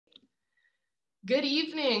Good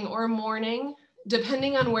evening or morning,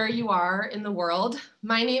 depending on where you are in the world.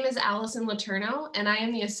 My name is Allison Letourneau, and I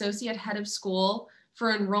am the Associate Head of School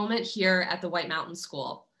for Enrollment here at the White Mountain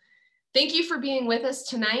School. Thank you for being with us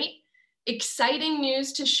tonight. Exciting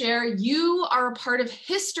news to share. You are a part of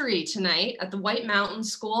history tonight at the White Mountain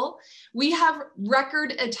School. We have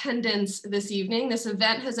record attendance this evening. This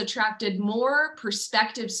event has attracted more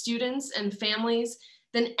prospective students and families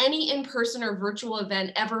than any in-person or virtual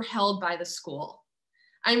event ever held by the school.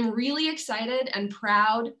 I'm really excited and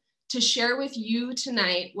proud to share with you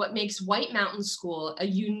tonight what makes White Mountain School a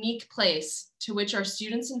unique place to which our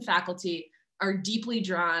students and faculty are deeply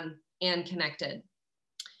drawn and connected.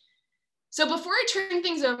 So before I turn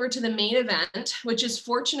things over to the main event, which is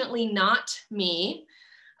fortunately not me,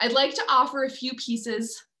 I'd like to offer a few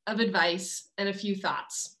pieces of advice and a few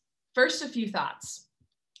thoughts. First, a few thoughts.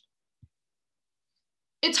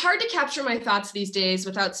 It's hard to capture my thoughts these days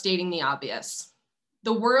without stating the obvious.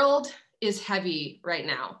 The world is heavy right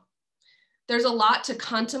now. There's a lot to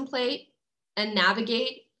contemplate and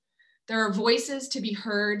navigate. There are voices to be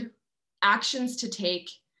heard, actions to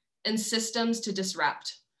take, and systems to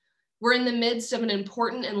disrupt. We're in the midst of an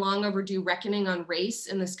important and long overdue reckoning on race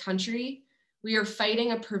in this country. We are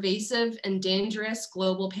fighting a pervasive and dangerous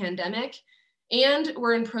global pandemic, and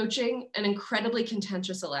we're approaching an incredibly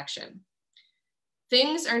contentious election.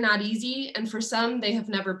 Things are not easy, and for some, they have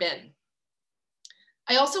never been.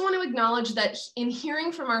 I also want to acknowledge that in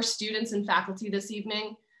hearing from our students and faculty this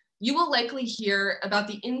evening, you will likely hear about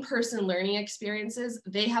the in-person learning experiences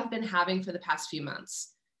they have been having for the past few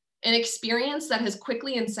months, an experience that has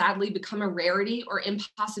quickly and sadly become a rarity or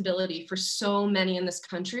impossibility for so many in this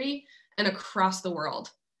country and across the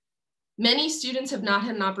world. Many students have not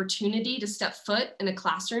had an opportunity to step foot in a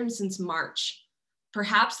classroom since March.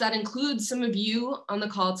 Perhaps that includes some of you on the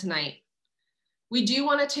call tonight. We do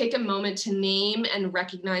want to take a moment to name and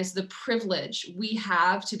recognize the privilege we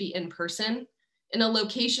have to be in person in a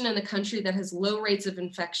location in the country that has low rates of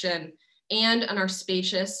infection and on our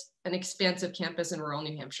spacious and expansive campus in rural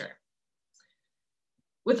New Hampshire.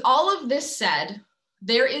 With all of this said,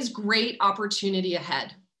 there is great opportunity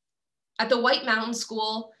ahead. At the White Mountain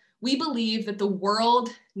School, we believe that the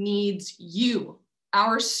world needs you,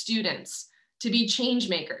 our students, to be change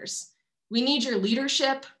makers. We need your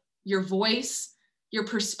leadership, your voice, your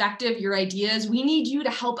perspective, your ideas. We need you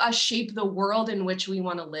to help us shape the world in which we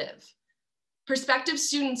want to live. Prospective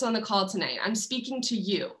students on the call tonight, I'm speaking to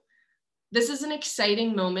you. This is an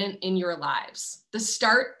exciting moment in your lives, the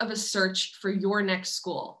start of a search for your next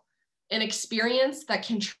school, an experience that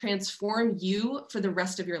can transform you for the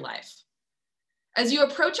rest of your life. As you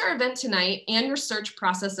approach our event tonight and your search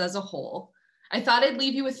process as a whole, I thought I'd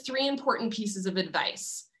leave you with 3 important pieces of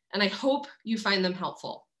advice, and I hope you find them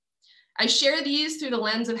helpful. I share these through the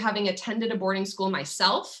lens of having attended a boarding school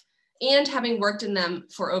myself and having worked in them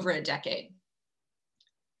for over a decade.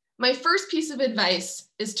 My first piece of advice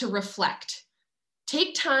is to reflect.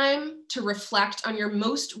 Take time to reflect on your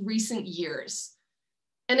most recent years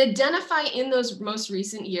and identify in those most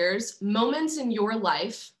recent years moments in your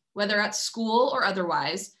life, whether at school or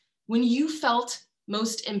otherwise, when you felt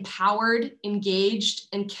most empowered, engaged,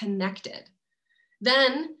 and connected.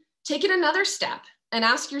 Then take it another step and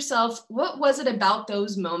ask yourself, what was it about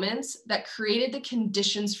those moments that created the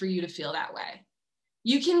conditions for you to feel that way?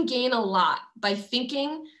 You can gain a lot by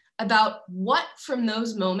thinking about what from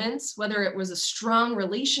those moments, whether it was a strong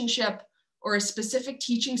relationship or a specific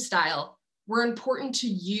teaching style, were important to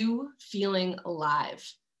you feeling alive.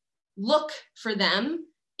 Look for them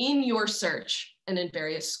in your search and in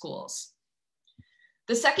various schools.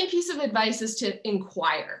 The second piece of advice is to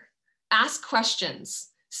inquire, ask questions.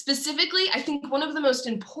 Specifically, I think one of the most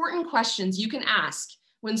important questions you can ask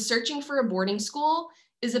when searching for a boarding school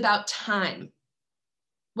is about time.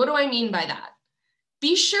 What do I mean by that?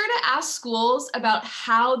 Be sure to ask schools about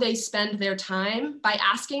how they spend their time by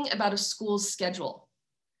asking about a school's schedule.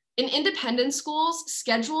 In independent schools,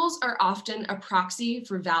 schedules are often a proxy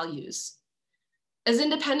for values. As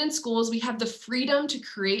independent schools, we have the freedom to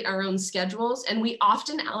create our own schedules, and we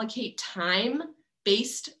often allocate time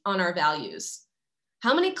based on our values.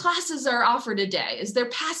 How many classes are offered a day? Is there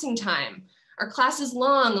passing time? Are classes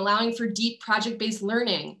long, allowing for deep project-based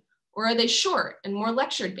learning? Or are they short and more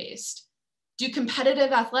lecture-based? Do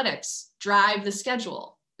competitive athletics drive the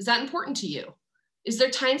schedule? Is that important to you? Is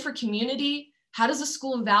there time for community? How does a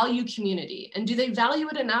school value community? And do they value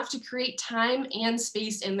it enough to create time and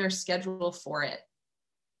space in their schedule for it?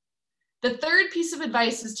 The third piece of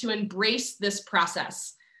advice is to embrace this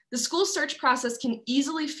process. The school search process can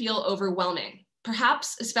easily feel overwhelming,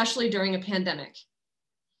 perhaps especially during a pandemic.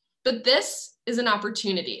 But this is an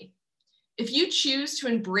opportunity. If you choose to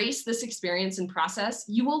embrace this experience and process,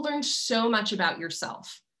 you will learn so much about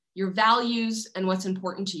yourself, your values, and what's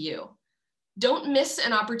important to you. Don't miss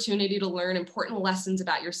an opportunity to learn important lessons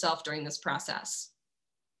about yourself during this process.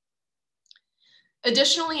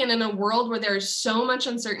 Additionally, and in a world where there is so much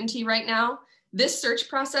uncertainty right now, this search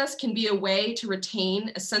process can be a way to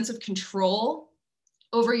retain a sense of control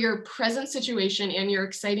over your present situation and your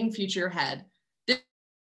exciting future ahead.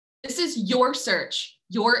 This is your search,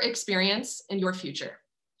 your experience, and your future.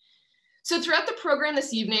 So throughout the program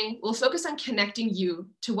this evening, we'll focus on connecting you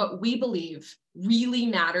to what we believe really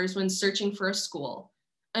matters when searching for a school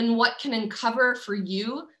and what can uncover for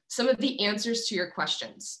you some of the answers to your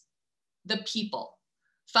questions. The people.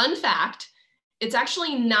 Fun fact, it's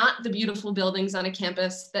actually not the beautiful buildings on a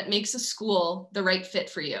campus that makes a school the right fit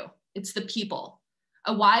for you. It's the people.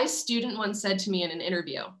 A wise student once said to me in an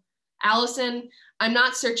interview, "Allison, I'm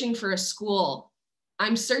not searching for a school.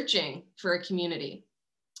 I'm searching for a community."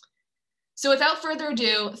 So without further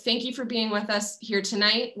ado, thank you for being with us here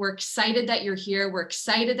tonight. We're excited that you're here. We're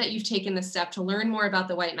excited that you've taken the step to learn more about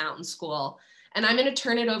the White Mountain School. And I'm going to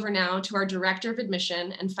turn it over now to our Director of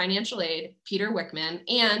Admission and Financial Aid, Peter Wickman,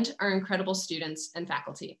 and our incredible students and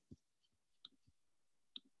faculty.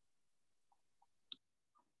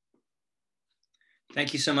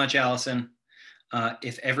 Thank you so much, Allison.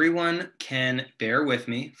 If everyone can bear with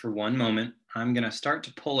me for one moment, I'm going to start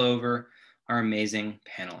to pull over our amazing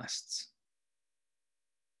panelists.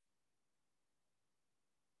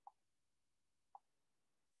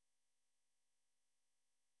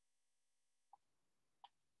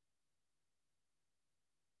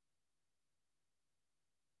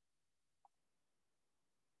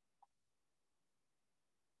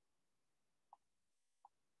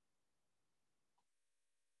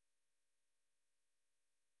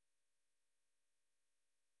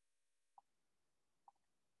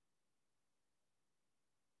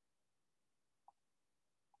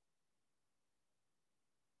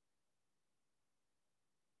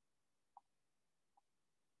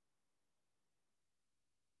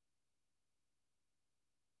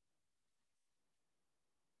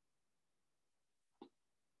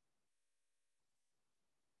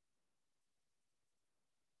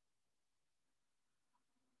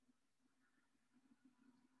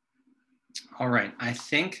 All right, I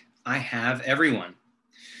think I have everyone.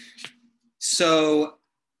 So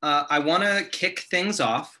I want to kick things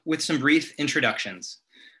off with some brief introductions.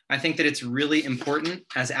 I think that it's really important,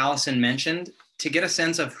 as Allison mentioned, to get a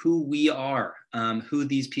sense of who we are, who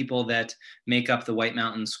these people that make up the White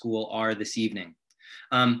Mountain School are this evening.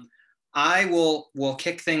 I will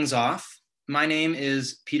kick things off. My name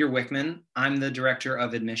is Peter Wickman. I'm the Director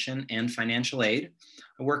of Admission and Financial Aid.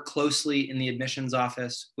 I work closely in the admissions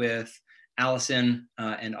office with Allison,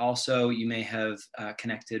 and also you may have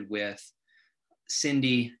connected with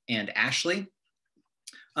Cindy and Ashley.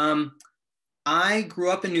 I grew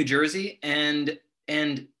up in New Jersey and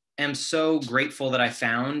am so grateful that I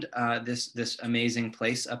found this amazing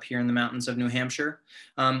place up here in the mountains of New Hampshire.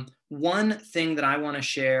 One thing that I want to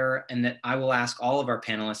share and that I will ask all of our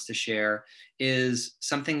panelists to share is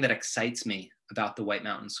something that excites me about the White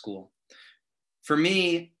Mountain School. For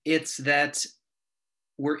me, it's that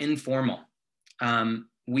we're informal.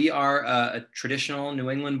 We are a traditional New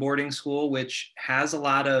England boarding school, which has a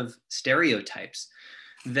lot of stereotypes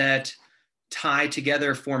that tie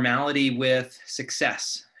together formality with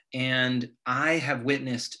success. And I have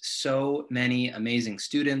witnessed so many amazing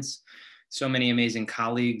students, so many amazing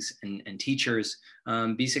colleagues and teachers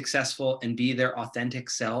be successful and be their authentic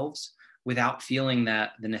selves without feeling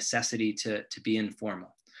that the necessity to be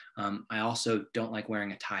informal. I also don't like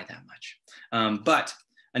wearing a tie that much. But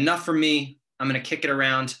enough for me. I'm going to kick it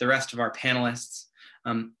around to the rest of our panelists.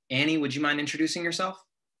 Annie, would you mind introducing yourself?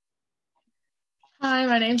 Hi,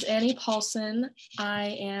 my name's Annie Paulson. I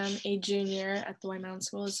am a junior at the White Mountain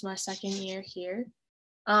School. This is my second year here.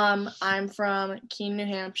 I'm from Keene, New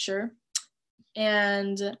Hampshire,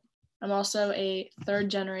 and I'm also a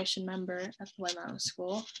third-generation member at the White Mountain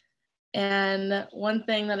School. And one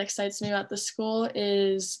thing that excites me about the school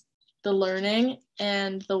is the learning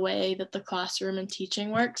and the way that the classroom and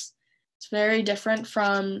teaching works. It's very different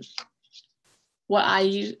from what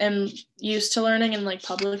I am used to learning in like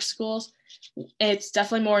public schools. It's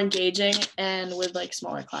definitely more engaging, and with like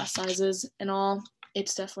smaller class sizes and all,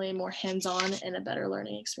 it's definitely more hands-on and a better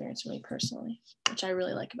learning experience for me personally, which I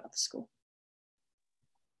really like about the school.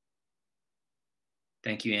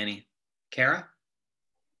 Thank you, Annie. Kara?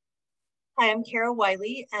 Hi, I'm Kara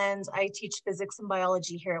Wiley, and I teach physics and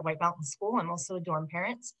biology here at White Mountain School. I'm also a dorm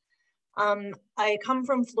parent. I come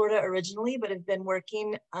from Florida originally, but have been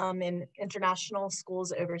working in international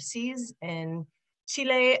schools overseas in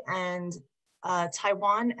Chile and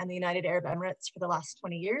Taiwan and the United Arab Emirates for the last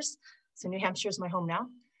 20 years. So New Hampshire is my home now.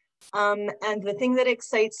 And the thing that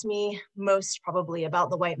excites me most probably about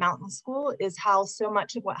the White Mountain School is how so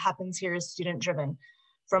much of what happens here is student driven,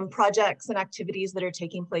 from projects and activities that are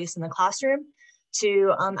taking place in the classroom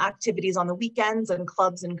to activities on the weekends and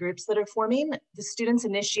clubs and groups that are forming. The students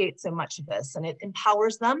initiate so much of this and it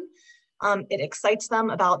empowers them. It excites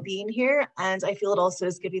them about being here. And I feel it also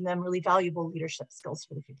is giving them really valuable leadership skills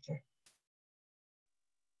for the future.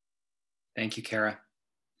 Thank you, Kara.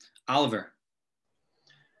 Oliver.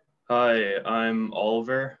 Hi, I'm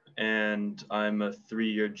Oliver, and I'm a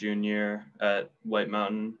 3-year junior at White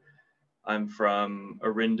Mountain. I'm from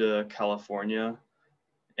Orinda, California,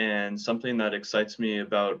 and something that excites me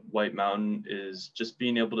about White Mountain is just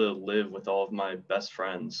being able to live with all of my best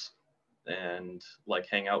friends and like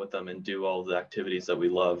hang out with them and do all the activities that we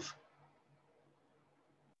love.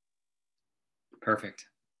 Perfect.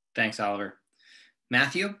 Thanks, Oliver.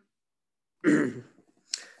 Matthew?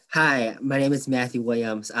 Hi, my name is Matthew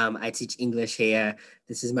Williams. I teach English here.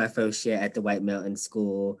 This is my first year at the White Mountain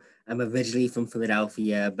School. I'm originally from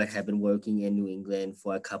Philadelphia, but have been working in New England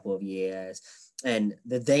for a couple of years. And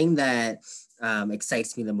the thing that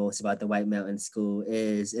excites me the most about the White Mountain School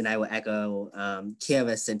is, and I will echo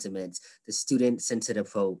Kara's sentiments, the student-centered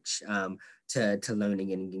approach to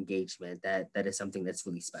learning and engagement. That is something that's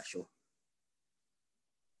really special.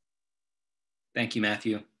 Thank you,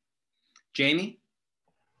 Matthew. Jamie?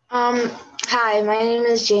 Hi, my name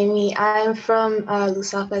is Jamie. I'm from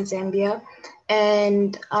Lusaka, Zambia,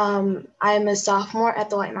 and I'm a sophomore at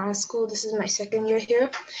the White Mountain School. This is my 2nd year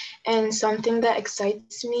here, and something that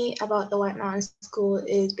excites me about the White Mountain School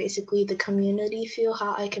is basically the community feel,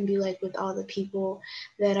 how I can be like with all the people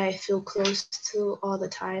that I feel close to all the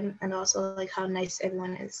time, and also like how nice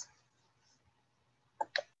everyone is.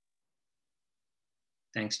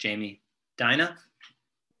 Thanks, Jamie. Dinah?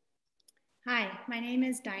 Hi, my name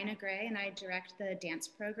is Dinah Gray and I direct the dance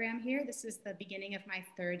program here. This is the beginning of my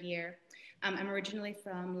 3rd year. I'm originally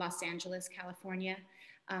from Los Angeles, California.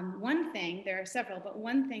 There are several, but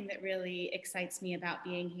one thing that really excites me about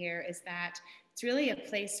being here is that it's really a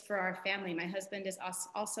place for our family. My husband is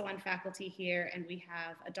also on faculty here and we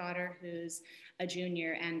have a daughter who's a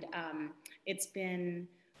junior, and it's been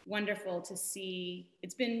wonderful to see.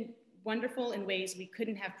 It's been wonderful in ways we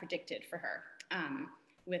couldn't have predicted for her.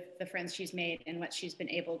 With the friends she's made and what she's been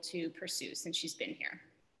able to pursue since she's been here.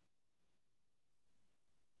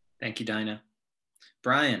 Thank you, Dinah.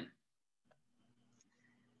 Brian.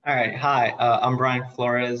 All right, hi, I'm Brian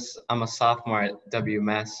Flores. I'm a sophomore at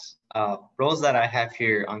WMS. Roles that I have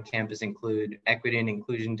here on campus include Equity and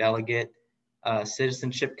Inclusion Delegate,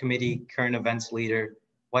 Citizenship Committee, Current Events Leader,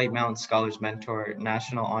 White Mountain Scholars Mentor,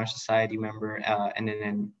 National Honor Society member, and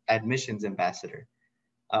an Admissions Ambassador.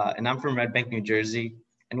 And I'm from Red Bank, New Jersey.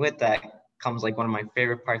 And with that comes like one of my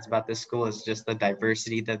favorite parts about this school is just the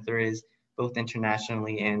diversity that there is, both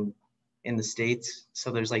internationally and in the States.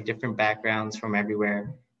 So there's like different backgrounds from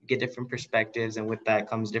everywhere. You get different perspectives, and with that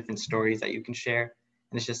comes different stories that you can share.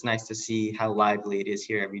 And it's just nice to see how lively it is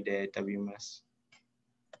here every day at WMS.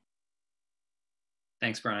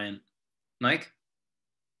 Thanks, Brian. Mike?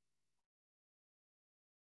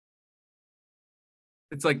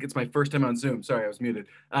 It's my first time on Zoom. Sorry, I was muted.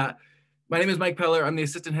 My name is Mike Peller. I'm the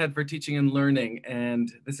assistant head for teaching and learning, and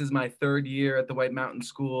this is my 3rd year at the White Mountain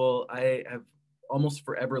School. I have almost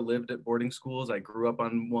forever lived at boarding schools. I grew up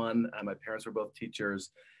on one. My parents were both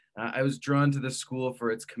teachers. I was drawn to this school for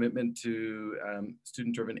its commitment to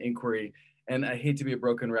student-driven inquiry, and I hate to be a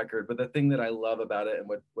broken record, but the thing that I love about it and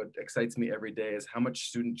what excites me every day is how much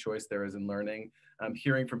student choice there is in learning. I'm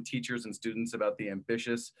hearing from teachers and students about the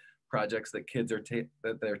ambitious projects that kids are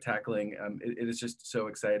that they're tackling. It is just so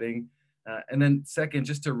exciting. And then second,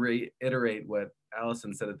 just to reiterate what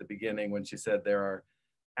Allison said at the beginning when she said there are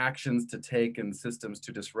actions to take and systems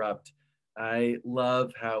to disrupt. I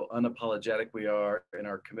love how unapologetic we are in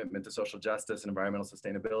our commitment to social justice and environmental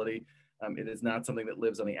sustainability. It is not something that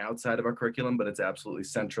lives on the outside of our curriculum, but it's absolutely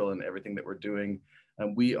central in everything that we're doing.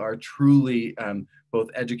 We are truly both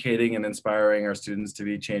educating and inspiring our students to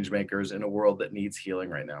be change makers in a world that needs healing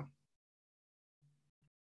right now.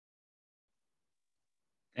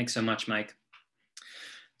 Thanks so much, Mike.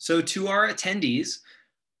 So to our attendees,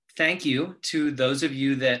 thank you to those of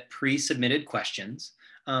you that pre-submitted questions.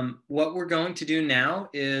 What we're going to do now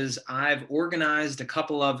is I've organized a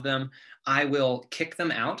couple of them. I will kick them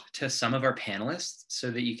out to some of our panelists so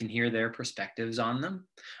that you can hear their perspectives on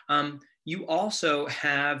them. You also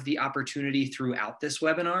have the opportunity throughout this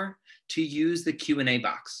webinar to use the Q&A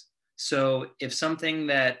box. So if something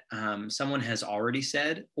that someone has already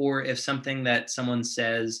said, or if something that someone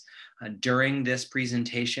says during this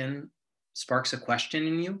presentation sparks a question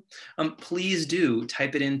in you, please do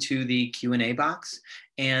type it into the Q&A box,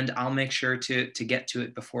 and I'll make sure to get to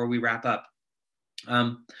it before we wrap up.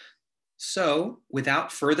 So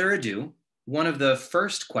without further ado, one of the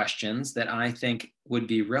first questions that I think would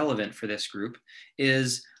be relevant for this group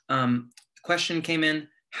is, the question came in: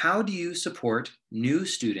 how do you support new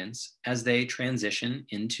students as they transition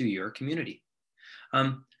into your community?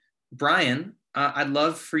 Brian, I'd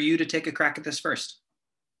love for you to take a crack at this first.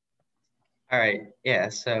 All right, yeah,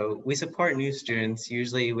 so we support new students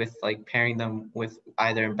usually with like pairing them with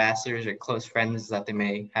either ambassadors or close friends that they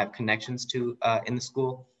may have connections to in the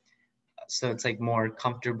school. So it's like more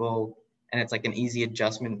comfortable and it's like an easy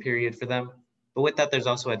adjustment period for them. But with that, there's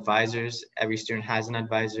also advisors. Every student has an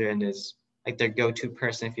advisor and is like their go-to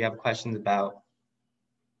person if you have questions about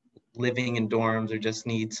living in dorms or just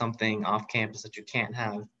need something off campus that you can't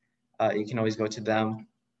have. You can always go to them.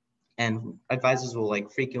 And advisors will like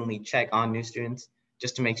frequently check on new students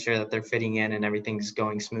just to make sure that they're fitting in and everything's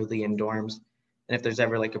going smoothly in dorms. And if there's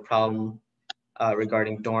ever like a problem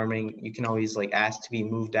regarding dorming, you can always like ask to be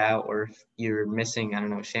moved out, or if you're missing, I don't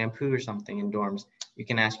know, shampoo or something in dorms, you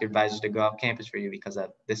can ask your advisors to go off campus for you, because at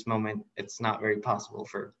this moment, it's not very possible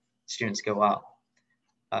for students to go out.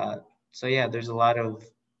 So yeah, there's a lot of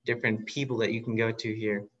different people that you can go to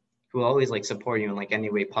here who always like support you in like any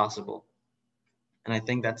way possible. And I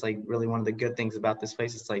think that's like really one of the good things about this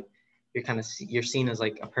place. It's like you're seen as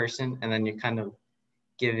like a person, and then you're kind of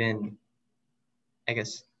given, I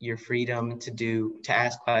guess, your freedom to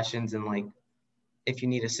ask questions, and like if you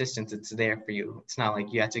need assistance, it's there for you. It's not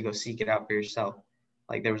like you have to go seek it out for yourself.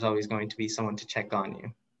 Like there was always going to be someone to check on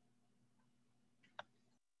you.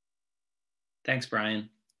 Thanks, Brian.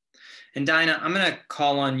 And Dinah, I'm going to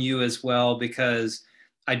call on you as well, because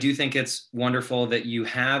I do think it's wonderful that you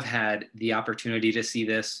have had the opportunity to see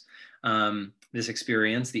this, this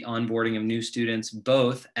experience, the onboarding of new students,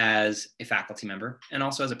 both as a faculty member and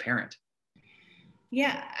also as a parent.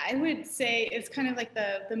 Yeah, I would say it's kind of like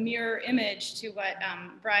the mirror image to what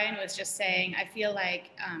Brian was just saying. I feel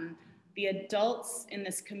like the adults in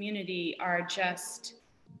this community are just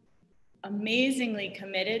amazingly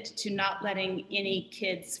committed to not letting any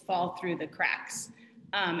kids fall through the cracks.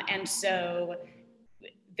 And so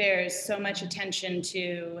there's so much attention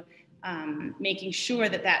to making sure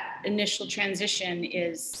that that initial transition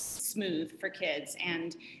is smooth for kids.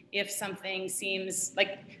 And if something seems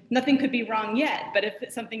like nothing could be wrong yet, but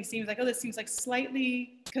if something seems like, oh, this seems like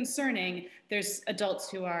slightly concerning, there's adults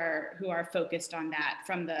who are focused on that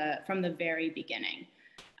from the very beginning.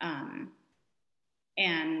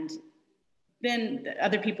 And then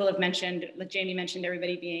other people have mentioned, like Jamie mentioned,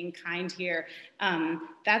 everybody being kind here.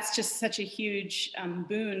 That's just such a huge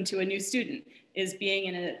boon to a new student, is being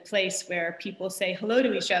in a place where people say hello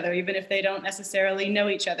to each other, even if they don't necessarily know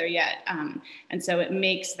each other yet. And so it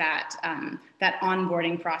makes that, that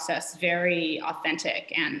onboarding process very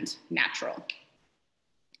authentic and natural.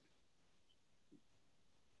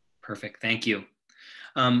 Perfect, thank you.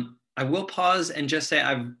 I will pause and just say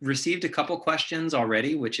I've received a couple questions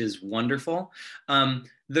already, which is wonderful.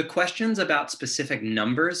 The questions about specific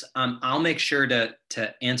numbers, I'll make sure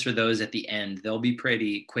to answer those at the end. They'll be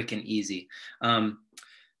pretty quick and easy. The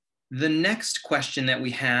next question that we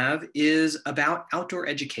have is about outdoor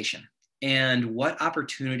education and what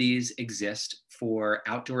opportunities exist for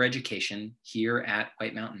outdoor education here at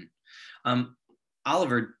White Mountain.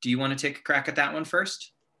 Oliver, do you want to take a crack at that one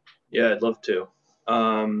first? Yeah, I'd love to.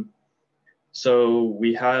 So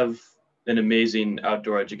we have an amazing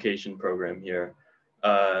outdoor education program here.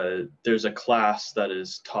 There's a class that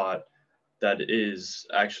is taught that is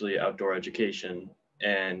actually outdoor education,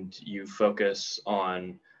 and you focus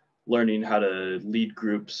on learning how to lead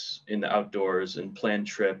groups in the outdoors and plan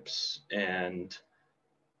trips and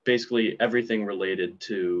basically everything related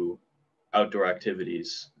to outdoor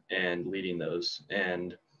activities and leading those.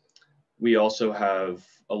 And we also have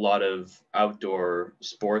a lot of outdoor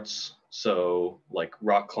sports, so like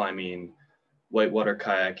rock climbing, whitewater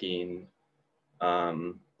kayaking,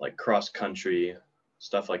 like cross country,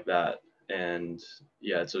 stuff like that. And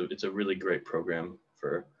yeah, it's a really great program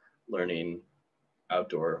for learning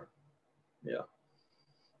outdoor. Yeah.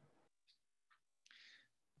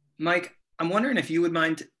 Mike, I'm wondering if you would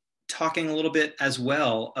mind talking a little bit as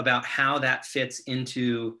well about how that fits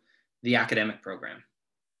into the academic program.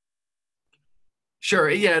 Sure.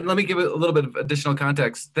 Yeah. And let me give it a little bit of additional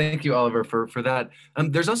context. Thank you, Oliver, for that.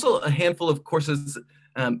 There's also a handful of courses,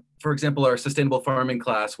 for example, our sustainable farming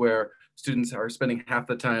class, where students are spending half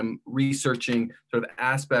the time researching sort of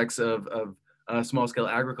aspects of small-scale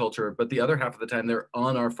agriculture, but the other half of the time they're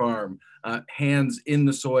on our farm, hands in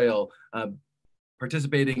the soil,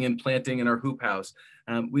 participating in planting in our hoop house.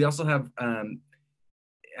 We also have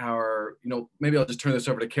maybe I'll just turn this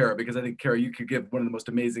over to Kara, because I think, Kara, you could give one of the most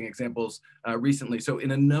amazing examples recently. So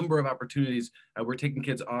in a number of opportunities, we're taking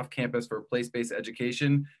kids off campus for place-based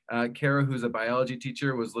education. Kara, who's a biology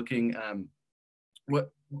teacher, was looking, I'll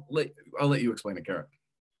let you explain it, Kara.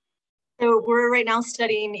 So we're right now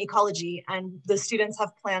studying ecology, and the students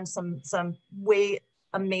have planned some way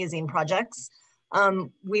amazing projects.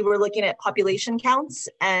 We were looking at population counts,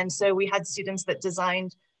 and so we had students that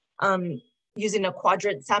designed using a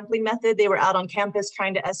quadrant sampling method. They were out on campus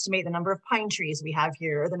trying to estimate the number of pine trees we have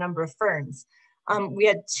here or the number of ferns. We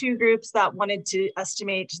had two groups that wanted to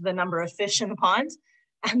estimate the number of fish in the pond,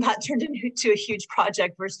 and that turned into a huge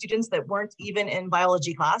project where students that weren't even in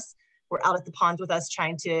biology class were out at the pond with us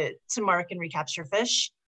trying to mark and recapture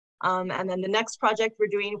fish. And then the next project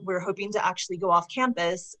we're hoping to actually go off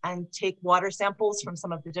campus and take water samples from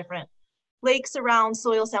some of the different lakes around,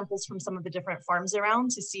 soil samples from some of the different farms around,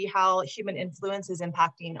 to see how human influence is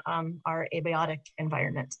impacting our abiotic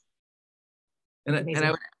environment.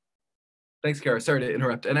 Thanks, Kara. Sorry to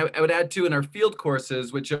interrupt. And I would add too, in our field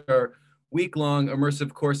courses, which are week-long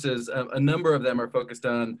immersive courses, a number of them are focused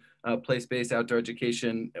on place-based outdoor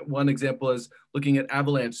education. One example is looking at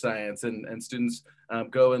avalanche science, and students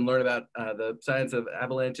go and learn about the science of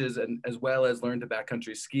avalanches, and as well as learn to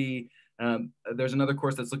backcountry ski. There's another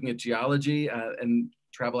course that's looking at geology and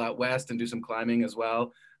travel out west and do some climbing as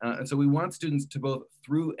well. And so we want students to both,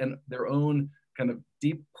 through their own kind of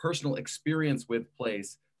deep personal experience with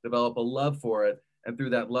place, develop a love for it, and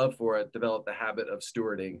through that love for it, develop the habit of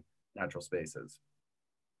stewarding natural spaces.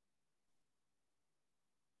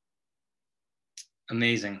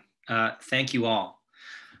 Amazing. Thank you all.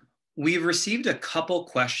 We've received a couple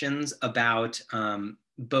questions about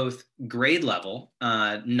both grade level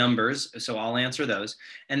numbers, so I'll answer those,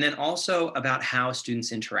 and then also about how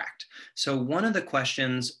students interact. So one of the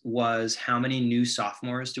questions was, how many new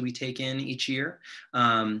sophomores do we take in each year,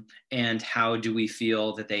 and how do we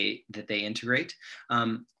feel that they integrate?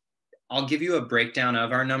 I'll give you a breakdown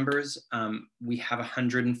of our numbers. We have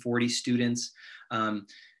 140 students.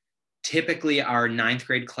 Typically, our 9th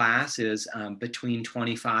grade class is between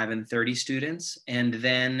 25 and 30 students. And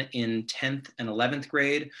then in 10th and 11th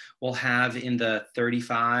grade, we'll have in the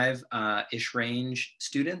 35-ish range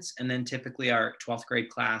students. And then typically our 12th grade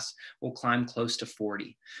class will climb close to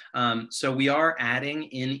 40. So we are adding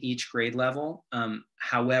in each grade level.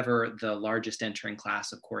 However, the largest entering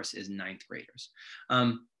class, of course, is 9th graders.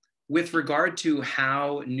 With regard to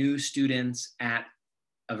how new students at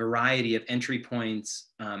a variety of entry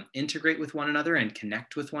points integrate with one another and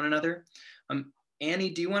connect with one another.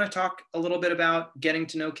 Annie, do you want to talk a little bit about getting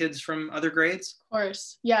to know kids from other grades? Of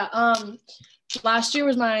course, yeah. Last year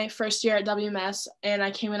was my first year at WMS, and I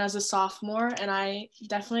came in as a sophomore, and I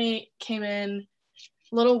definitely came in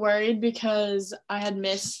a little worried because I had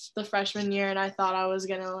missed the freshman year, and I thought I was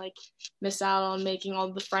gonna miss out on making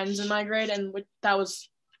all the friends in my grade, and that was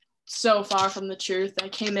so far from the truth. I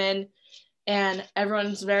came in and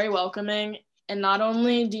everyone's very welcoming. And not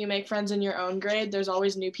only do you make friends in your own grade, there's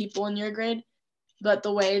always new people in your grade, but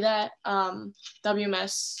the way that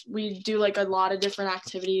WMS, we do a lot of different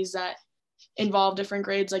activities that involve different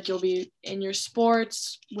grades. You'll be in your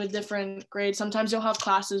sports with different grades. Sometimes you'll have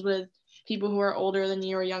classes with people who are older than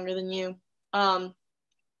you or younger than you. When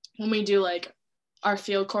we do our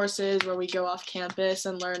field courses where we go off campus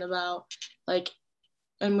and learn about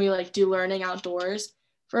and we do learning outdoors,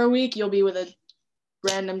 for a week, you'll be with a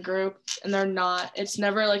random group, and it's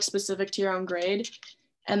never specific to your own grade.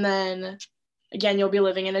 And then again, you'll be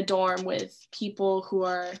living in a dorm with people who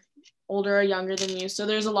are older or younger than you. So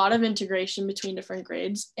there's a lot of integration between different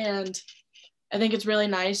grades. And I think it's really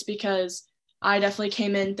nice because I definitely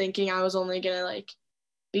came in thinking I was only gonna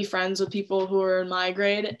be friends with people who are in my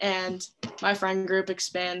grade, and my friend group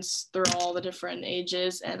expands through all the different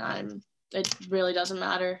ages, and it really doesn't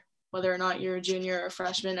matter whether or not you're a junior or a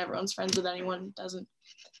freshman. Everyone's friends with anyone.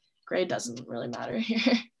 Grade doesn't really matter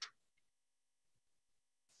here.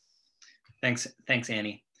 Thanks,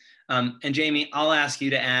 Annie. And Jamie, I'll ask you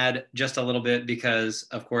to add just a little bit because,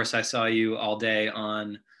 of course, I saw you all day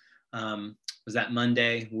on, was that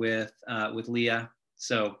Monday with Leah?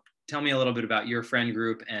 So tell me a little bit about your friend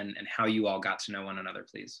group and how you all got to know one another,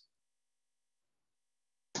 please.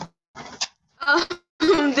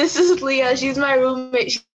 This is Leah. She's my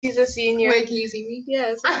roommate. She's a senior. Wait, can you see me?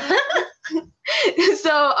 Yes.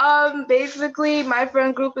 So basically my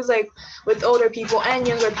friend group is like with older people and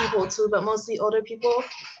younger people too, but mostly older people.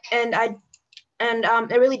 And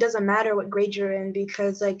it really doesn't matter what grade you're in,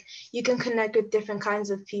 because like you can connect with different kinds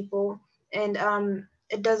of people, and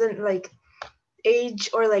it doesn't like age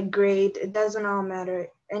or like grade, it doesn't all matter.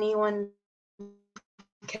 Anyone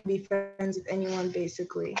can be friends with anyone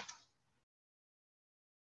basically.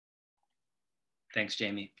 Thanks,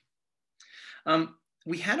 Jamie.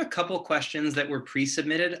 We had a couple questions that were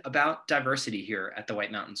pre-submitted about diversity here at the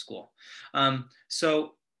White Mountain School.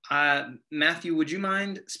 Matthew, would you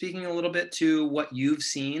mind speaking a little bit to what you've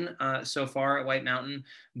seen so far at White Mountain,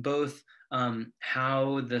 both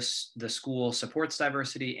how the school supports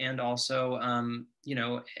diversity and also,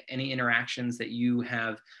 any interactions that you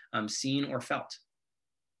have seen or felt?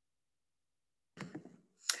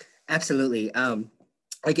 Absolutely.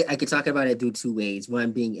 I could talk about it through two ways,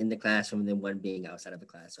 one being in the classroom and then one being outside of the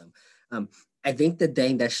classroom. I think the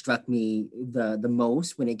thing that struck me the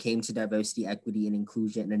most when it came to diversity, equity, and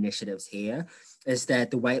inclusion initiatives here is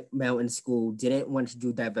that the White Mountain School didn't want to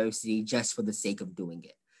do diversity just for the sake of doing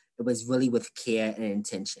it. It was really with care and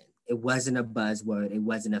intention. It wasn't a buzzword, it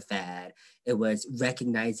wasn't a fad. It was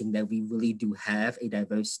recognizing that we really do have a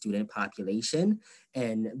diverse student population,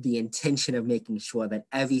 and the intention of making sure that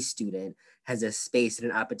every student has a space and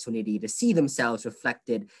an opportunity to see themselves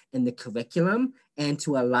reflected in the curriculum and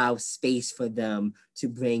to allow space for them to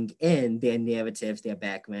bring in their narratives, their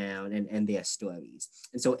background, and their stories.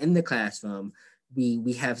 And so in the classroom,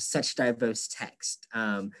 we have such diverse text.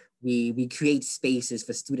 We create spaces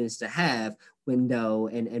for students to have window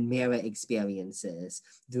and mirror experiences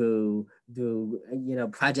through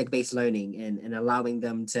project-based learning and allowing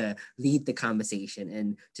them to lead the conversation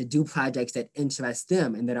and to do projects that interest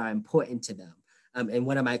them and that are important to them. In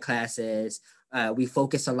one of my classes, we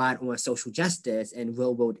focus a lot on social justice and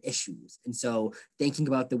real world issues. And so thinking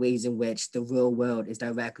about the ways in which the real world is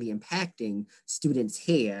directly impacting students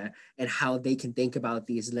here and how they can think about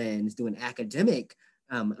these lenses through an academic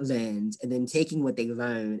lens, and then taking what they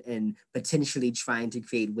learn and potentially trying to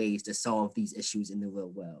create ways to solve these issues in the real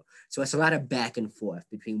world. So it's a lot of back and forth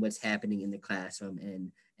between what's happening in the classroom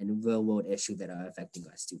and real world issues that are affecting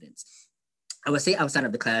our students. I would say outside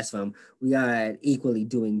of the classroom, we are equally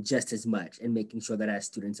doing just as much and making sure that our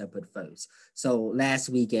students are put first. So last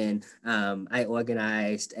weekend, I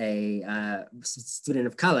organized a student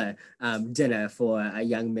of color dinner for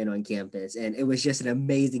young men on campus. And it was just an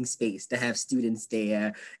amazing space to have students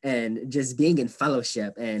there and just being in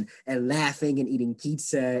fellowship and laughing and eating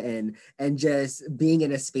pizza and just being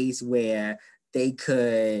in a space where they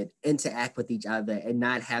could interact with each other and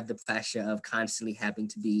not have the pressure of constantly having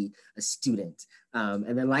to be a student.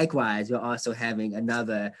 And then likewise, we're also having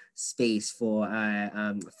another space for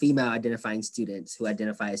our female identifying students who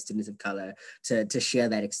identify as students of color to share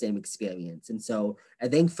that same experience. And so I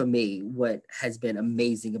think for me, what has been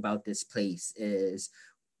amazing about this place is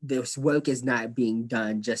this work is not being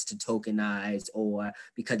done just to tokenize or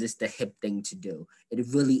because it's the hip thing to do. It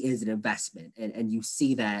really is an investment. And you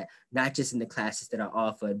see that not just in the classes that are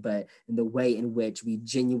offered, but in the way in which we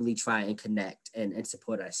genuinely try and connect and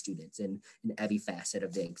support our students in every facet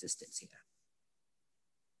of their existence here.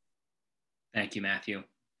 Thank you, Matthew.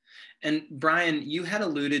 And Brian, you had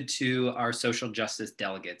alluded to our social justice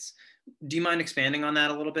delegates. Do you mind expanding on that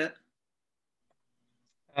a little bit?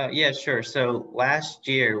 Yeah, sure. So last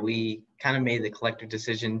year, we kind of made the collective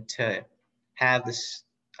decision to have this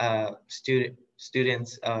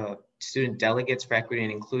student delegates for equity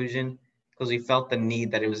and inclusion, because we felt the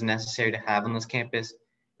need that it was necessary to have on this campus.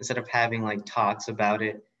 Instead of having like talks about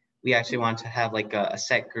it, we actually want to have like a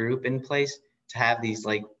set group in place to have these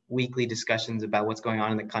like weekly discussions about what's going on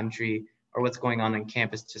in the country or what's going on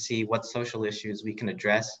campus to see what social issues we can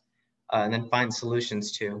address and then find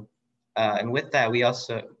solutions to. And with that, we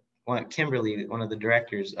also want Kimberly, one of the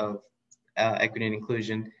directors of Equity and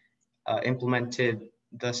Inclusion, implemented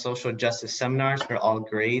the social justice seminars for all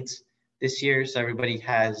grades this year. So everybody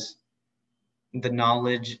has the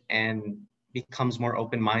knowledge and becomes more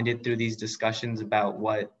open-minded through these discussions about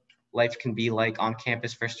what life can be like on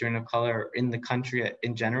campus for a student of color or in the country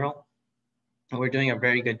in general. And we're doing a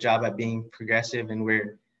very good job at being progressive. And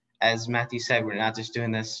we're, as Matthew said, we're not just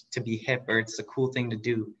doing this to be hip or it's a cool thing to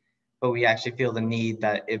do, but we actually feel the need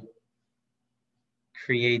that it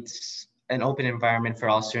creates an open environment for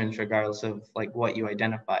all students, regardless of like what you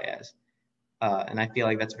identify as. And I feel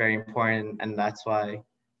like that's very important. And that's why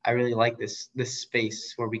I really like this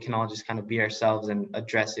space where we can all just kind of be ourselves and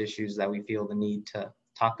address issues that we feel the need to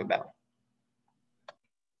talk about.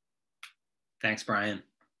 Thanks, Brian.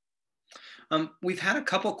 We've had a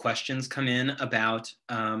couple questions come in about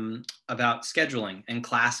scheduling and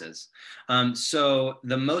classes. So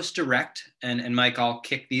the most direct, and Mike, I'll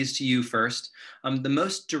kick these to you first. The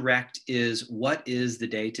most direct is, what is the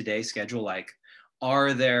day-to-day schedule like?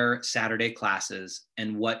 Are there Saturday classes,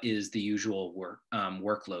 and what is the usual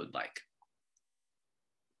workload like?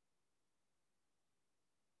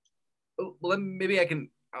 Well, maybe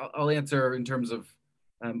I'll answer in terms of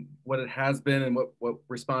what it has been and what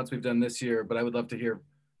response we've done this year, but I would love to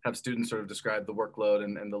have students sort of describe the workload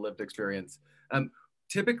and the lived experience.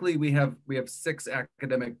 Typically we have 6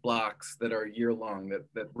 academic blocks that are year long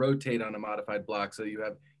that rotate on a modified block. So you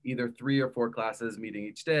have either 3 or 4 classes meeting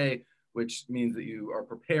each day, which means that you are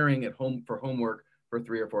preparing at home for homework for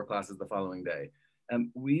 3 or 4 classes the following day.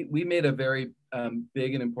 We made a very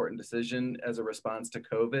big and important decision as a response to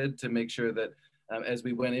COVID to make sure that as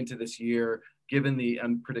we went into this year, given the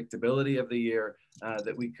unpredictability of the year,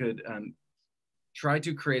 that we could try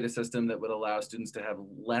to create a system that would allow students to have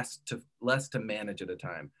less to manage at a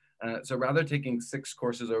time. So rather taking 6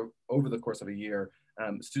 courses over the course of a year,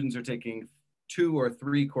 students are taking 2 or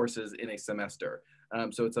 3 courses in a semester.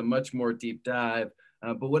 So it's a much more deep dive.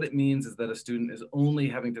 But what it means is that a student is only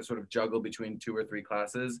having to sort of juggle between 2 or 3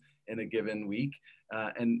 classes in a given week,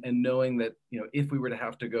 and knowing that, you know, if we were to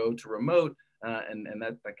have to go to remote, and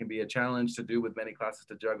that can be a challenge to do with many classes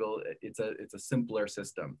to juggle, it's a simpler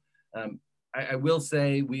system. I will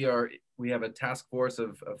say we have a task force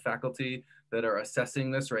of faculty that are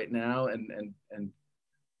assessing this right now and kind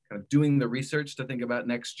of doing the research to think about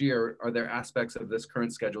next year. Are there aspects of this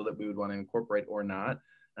current schedule that we would want to incorporate or not?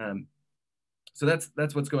 So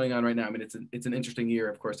that's what's going on right now. I mean, it's an interesting year,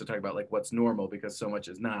 of course, to talk about like what's normal, because so much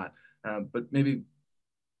is not. But maybe,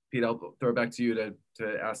 Pete, I'll throw it back to you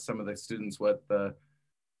to ask some of the students what the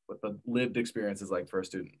lived experience is like for a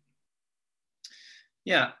student.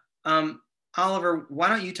 Yeah, Oliver, why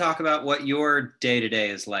don't you talk about what your day-to-day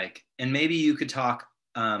is like, and maybe you could talk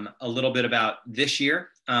a little bit about this year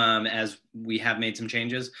as we have made some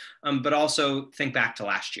changes, but also think back to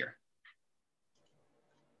last year.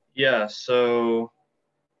 Yeah, so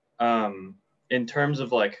in terms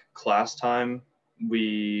of like class time,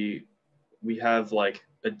 we have like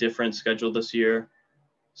a different schedule this year.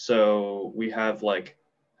 So we have like,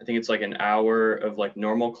 I think it's like an hour of like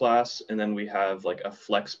normal class, and then we have like a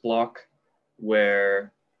flex block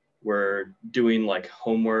where we're doing like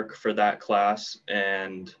homework for that class,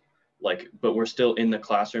 and like, but we're still in the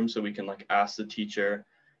classroom, so we can like ask the teacher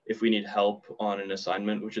if we need help on an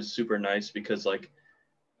assignment, which is super nice because like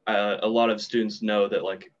a lot of students know that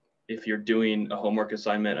like if you're doing a homework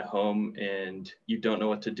assignment at home and you don't know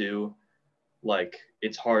what to do, like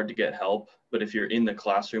it's hard to get help. But if you're in the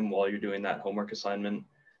classroom while you're doing that homework assignment,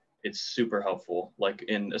 it's super helpful, like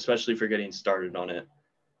especially for getting started on it.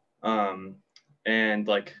 And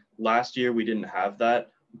like last year we didn't have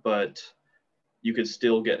that, but you could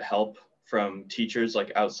still get help from teachers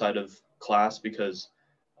like outside of class, because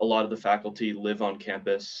a lot of the faculty live on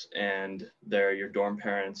campus and they're your dorm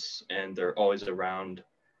parents, and they're always around,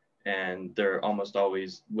 and they're almost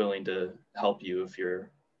always willing to help you if you're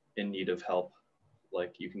in need of help.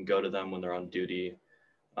 Like you can go to them when they're on duty.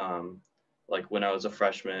 Like when I was a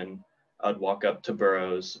freshman, I'd walk up to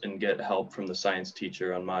Burroughs and get help from the science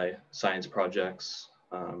teacher on my science projects.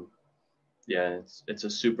 Yeah, it's a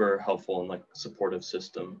super helpful and like supportive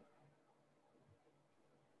system.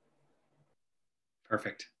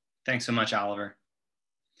 Perfect. Thanks so much, Oliver.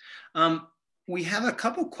 We have a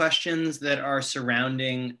couple questions that are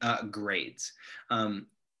surrounding grades.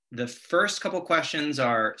 The first couple questions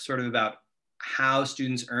are sort of about how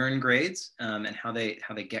students earn grades and how they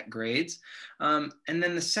get grades. And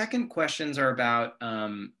then the second questions are about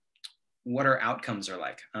what our outcomes are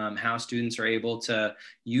like, how students are able to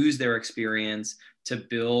use their experience to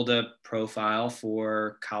build a profile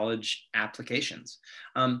for college applications.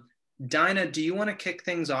 Dinah, do you want to kick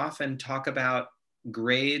things off and talk about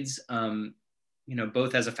grades, you know,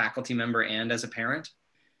 both as a faculty member and as a parent?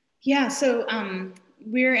 Yeah, so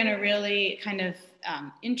we're in a really kind of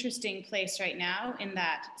interesting place right now in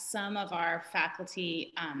that some of our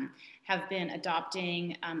faculty have been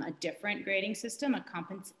adopting a different grading system, a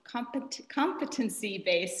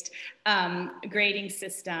competency-based grading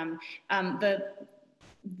system.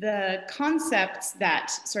 The concepts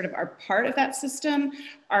that sort of are part of that system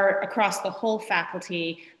are across the whole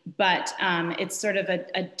faculty, but it's sort of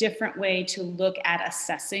a different way to look at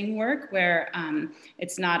assessing work, where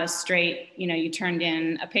it's not a straight, you know, you turned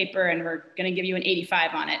in a paper and we're going to give you an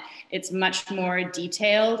 85 on it. It's much more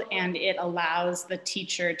detailed, and it allows the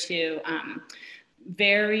teacher to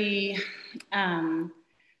very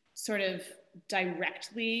sort of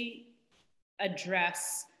directly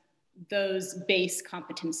address those base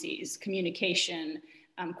competencies, communication,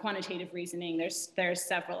 quantitative reasoning. There's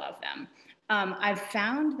several of them. I've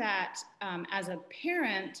found that as a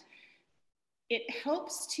parent, it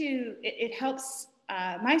helps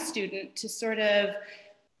my student to sort of,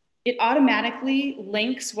 it automatically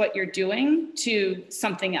links what you're doing to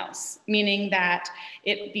something else, meaning that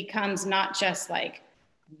it becomes not just like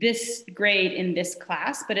this grade in this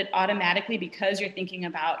class, but it automatically, because you're thinking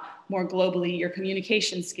about more globally your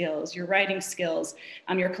communication skills, your writing skills,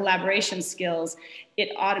 your collaboration skills, it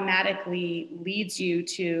automatically leads you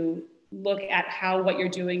to look at how what you're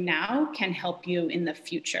doing now can help you in the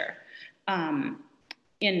future.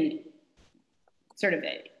 In sort of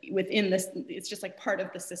within this, it's just like part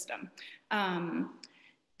of the system.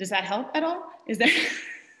 Does that help at all? Is there?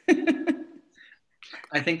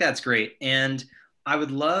 I think that's great. And I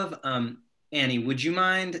would love, Annie, would you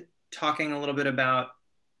mind talking a little bit about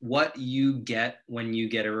what you get when you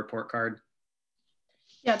get a report card?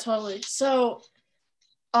 Yeah, totally. So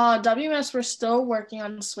WMS, we're still working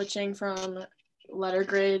on switching from letter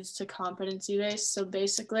grades to competency based. So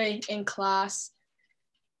basically in class,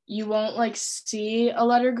 you won't like see a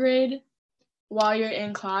letter grade while you're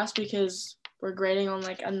in class because we're grading on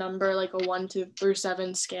like a number, like a 1 through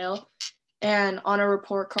 7 scale. And on a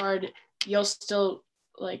report card, you'll still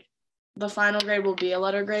like the final grade will be a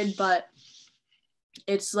letter grade, but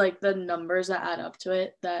it's like the numbers that add up to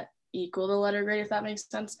it that equal the letter grade, if that makes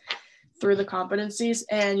sense, through the competencies.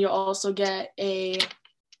 And you'll also get a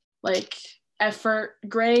like effort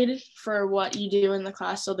grade for what you do in the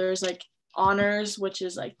class. So there's like honors, which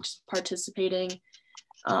is like just participating,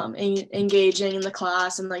 engaging in the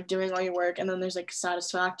class and like doing all your work. And then there's like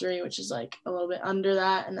satisfactory, which is like a little bit under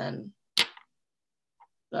that. And then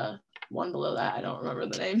the one below that, I don't remember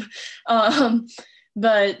the name.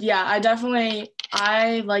 But yeah,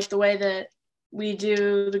 I like the way that we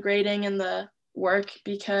do the grading and the work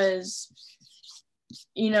because,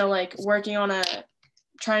 you know, like working on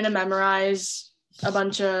trying to memorize a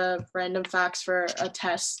bunch of random facts for a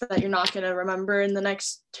test that you're not going to remember in the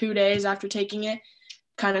next 2 days after taking it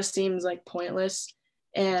kind of seems like pointless.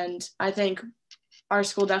 And I think our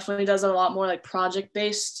school definitely does a lot more like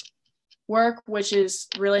project-based work, which is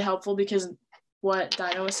really helpful because what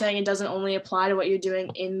Dinah was saying, it doesn't only apply to what you're doing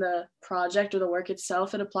in the project or the work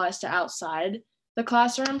itself, it applies to outside the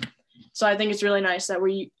classroom. So I think it's really nice that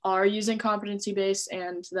we are using competency-based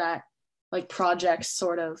and that like projects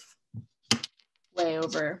sort of way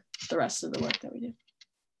over the rest of the work that we do.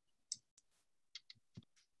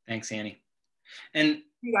 Thanks, Annie. And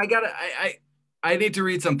I need to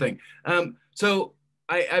read something. So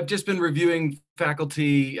I've just been reviewing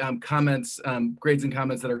faculty comments, grades and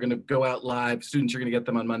comments that are going to go out live. Students are going to get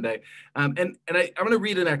them on Monday. And I'm going to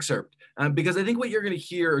read an excerpt because I think what you're going to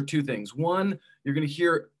hear are two things. One, you're going to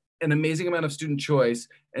hear an amazing amount of student choice.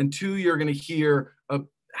 And two, you're going to hear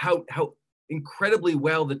how incredibly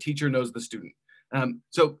well the teacher knows the student.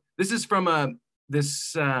 So this is from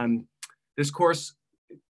this course,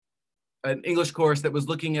 an English course that was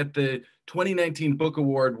looking at the 2019 Book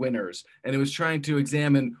Award winners. And it was trying to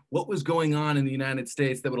examine what was going on in the United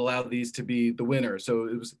States that would allow these to be the winners. So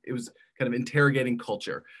it was kind of interrogating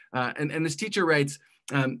culture. And this teacher writes,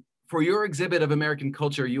 for your exhibit of American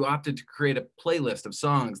culture, you opted to create a playlist of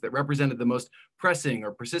songs that represented the most pressing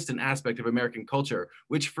or persistent aspect of American culture,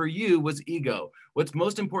 which for you was ego. What's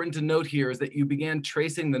most important to note here is that you began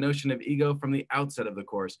tracing the notion of ego from the outset of the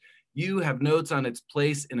course. You have notes on its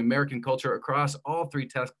place in American culture across all three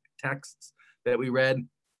texts that we read,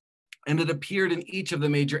 and it appeared in each of the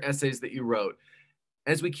major essays that you wrote.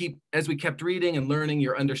 As we kept reading and learning,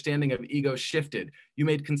 your understanding of ego shifted. You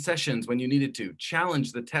made concessions when you needed to,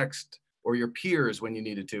 challenged the text or your peers when you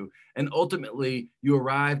needed to, and ultimately you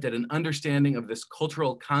arrived at an understanding of this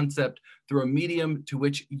cultural concept through a medium to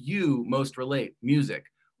which you most relate, music.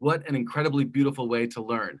 What an incredibly beautiful way to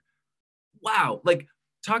learn. Wow, like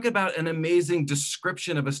talk about an amazing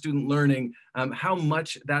description of a student learning, how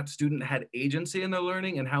much that student had agency in their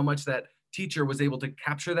learning and how much that teacher was able to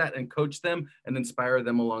capture that and coach them and inspire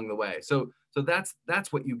them along the way. So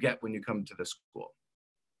that's what you get when you come to this school.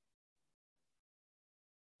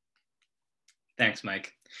 Thanks,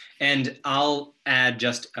 Mike. And I'll add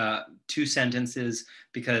just 2 sentences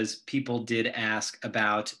because people did ask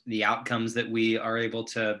about the outcomes that we are able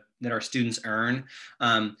to, that our students earn.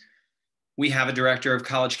 We have a director of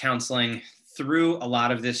college counseling. Through a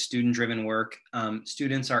lot of this student-driven work,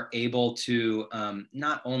 students are able to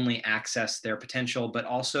not only access their potential, but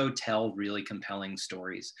also tell really compelling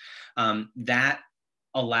stories. That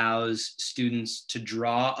allows students to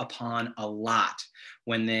draw upon a lot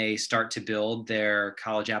when they start to build their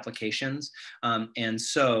college applications. And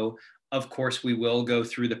so, of course, we will go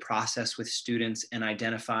through the process with students and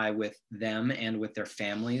identify with them and with their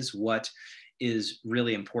families what is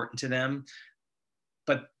really important to them.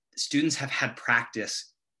 But students have had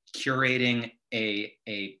practice curating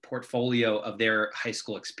a portfolio of their high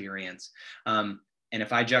school experience. And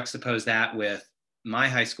if I juxtapose that with my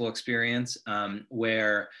high school experience,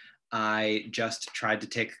 where I just tried to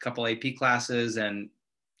take a couple AP classes and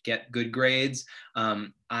get good grades,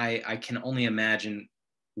 I can only imagine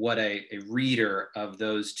what a reader of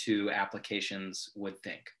those two applications would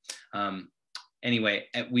think. Anyway,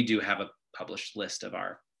 we do have a published list of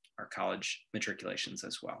our college matriculations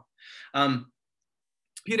as well.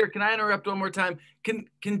 Peter, can I interrupt one more time? Can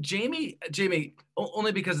Jamie,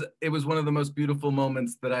 only because it was one of the most beautiful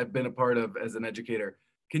moments that I've been a part of as an educator,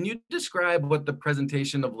 can you describe what the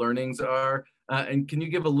presentation of learnings are? And can you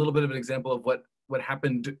give a little bit of an example of what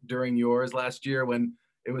happened during yours last year when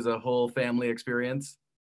it was a whole family experience?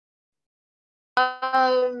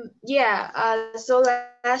 So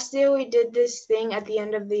last year we did this thing at the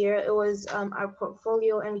end of the year. It was our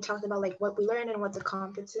portfolio, and we talked about like what we learned and what the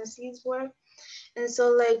competencies were. And so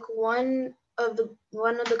like one of the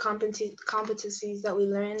competencies that we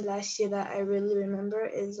learned last year that I really remember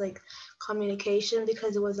is like communication,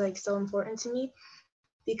 because it was like so important to me.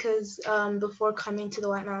 Because before coming to the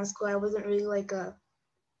White Mountain School, I wasn't really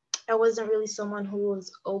someone who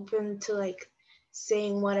was open to like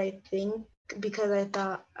saying what I think, because I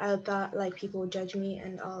thought like people would judge me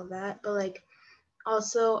and all of that. But like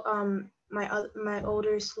also my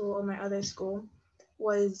older school, or my other school,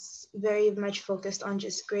 was very much focused on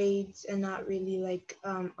just grades and not really like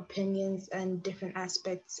opinions and different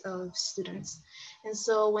aspects of students. And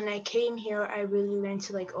so when I came here, I really learned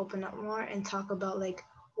to like open up more and talk about like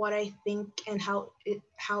what I think and how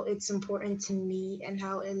it's important to me, and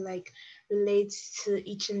how it like relates to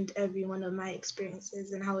each and every one of my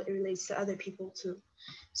experiences, and how it relates to other people too.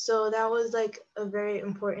 So that was like a very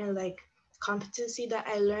important like competency that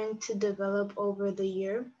I learned to develop over the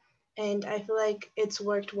year. And I feel like it's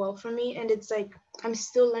worked well for me, and it's like I'm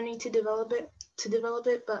still learning to develop it,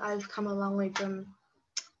 but I've come a long way from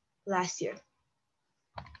last year.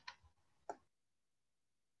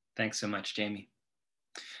 Thanks so much, Jamie.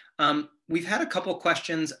 We've had a couple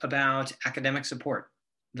questions about academic support.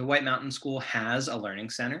 The White Mountain School has a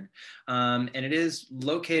learning center, and it is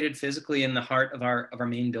located physically in the heart of our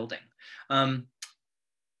main building.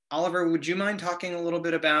 Oliver, would you mind talking a little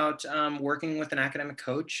bit about working with an academic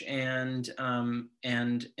coach and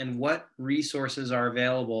what resources are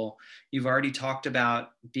available? You've already talked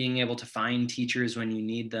about being able to find teachers when you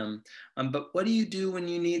need them, but what do you do when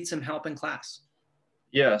you need some help in class?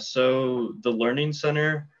 Yeah, so the Learning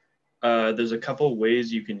Center, there's a couple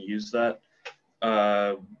ways you can use that.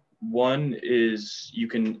 One is you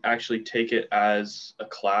can actually take it as a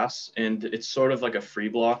class, and it's sort of like a free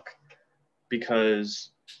block, because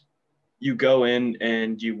you go in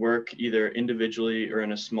and you work either individually or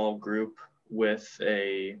in a small group with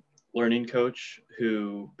a learning coach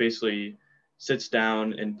who basically sits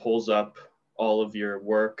down and pulls up all of your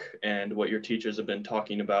work and what your teachers have been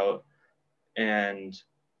talking about, and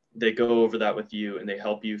they go over that with you and they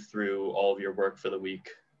help you through all of your work for the week.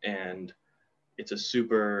 And it's a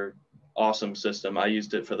super awesome system. I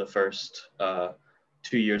used it for the first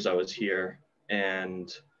 2 years I was here,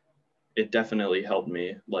 and it definitely helped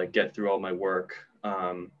me like get through all my work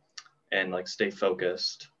and like stay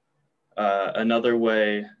focused. Another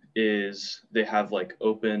way is they have like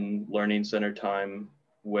open learning center time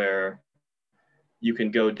where you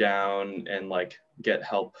can go down and like get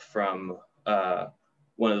help from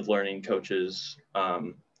one of the learning coaches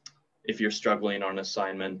if you're struggling on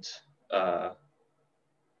assignment.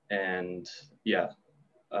 And yeah,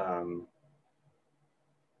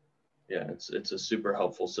 yeah, it's a super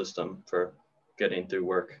helpful system for getting through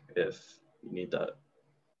work if you need that.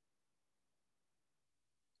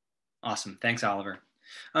 Awesome, thanks, Oliver.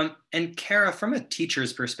 And Kara, from a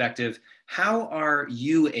teacher's perspective, how are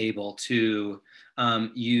you able to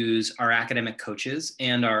use our academic coaches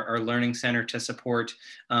and our Learning Center to support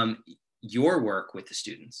your work with the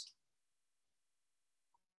students?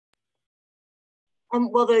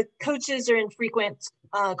 Well, the coaches are in frequent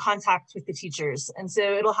contact with the teachers. And so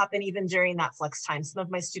it'll happen even during that flex time. Some of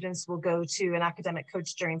my students will go to an academic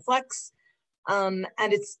coach during flex. And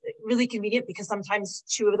it's really convenient because sometimes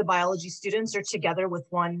 2 of the biology students are together with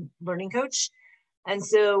one learning coach. And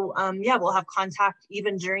so, yeah, we'll have contact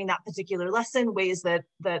even during that particular lesson, ways that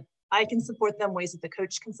I can support them, ways that the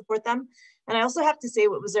coach can support them. And I also have to say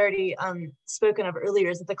what was already spoken of earlier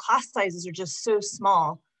is that the class sizes are just so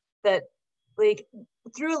small that like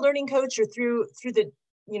through a learning coach or through the,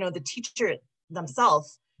 you know, the teacher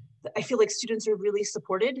themselves, I feel like students are really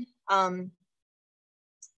supported.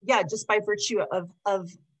 Yeah, just by virtue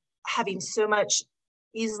of having so much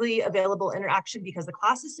easily available interaction because the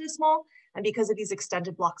class is so small and because of these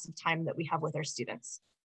extended blocks of time that we have with our students.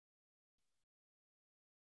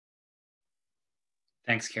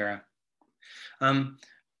 Thanks, Kara.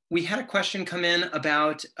 We had a question come in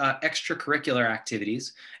about extracurricular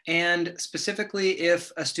activities, and specifically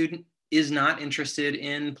if a student is not interested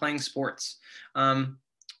in playing sports.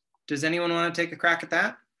 Does anyone want to take a crack at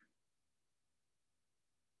that?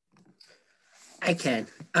 I can.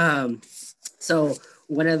 So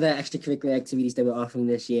one of the extracurricular activities that we're offering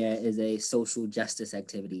this year is a social justice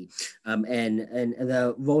activity. And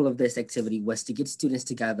the role of this activity was to get students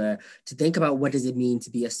together to think about what does it mean to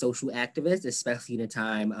be a social activist, especially in a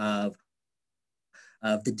time of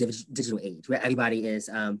the digital age, where everybody is,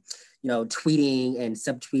 you know, tweeting and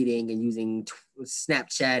subtweeting and using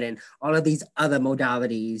Snapchat and all of these other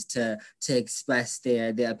modalities to express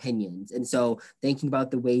their opinions. And so thinking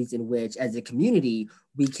about the ways in which, as a community,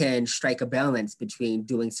 we can strike a balance between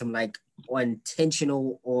doing some like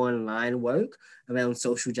intentional online work around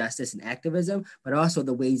social justice and activism, but also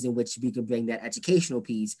the ways in which we can bring that educational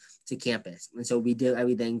piece to campus. And so we did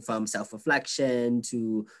everything from self-reflection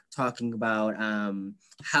to talking about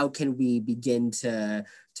how can we begin to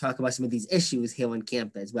talk about some of these issues here on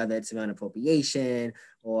campus, whether it's around appropriation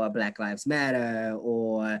or Black Lives Matter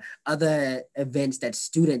or other events that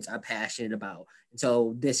students are passionate about. And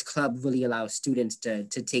so this club really allows students to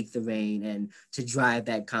take the reign and to drive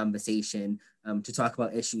that conversation, to talk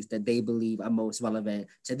about issues that they believe are most relevant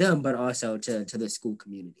to them, but also to the school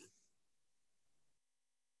community.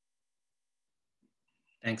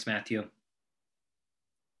 Thanks, Matthew.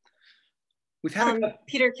 We've had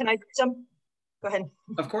Peter, can I jump? Go ahead.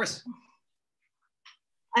 Of course.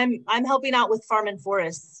 I'm helping out with Farm and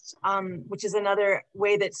Forest, which is another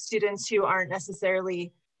way that students who aren't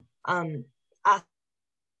necessarily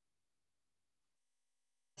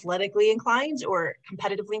athletically inclined or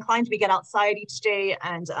competitively inclined, we get outside each day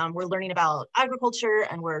and we're learning about agriculture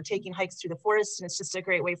and we're taking hikes through the forest, and it's just a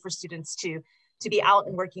great way for students to be out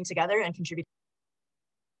and working together and contribute.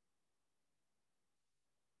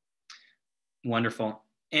 Wonderful.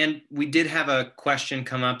 And we did have a question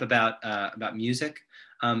come up about music.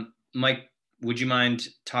 Mike, would you mind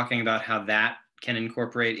talking about how that can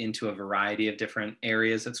incorporate into a variety of different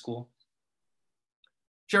areas at school?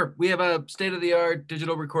 Sure. We have a state-of-the-art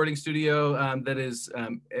digital recording studio that is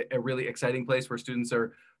a really exciting place where students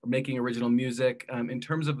are making original music. In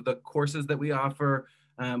terms of the courses that we offer,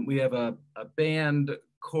 we have a band,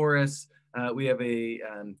 chorus, we have a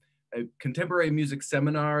contemporary music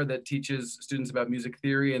seminar that teaches students about music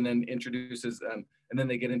theory and then introduces, and then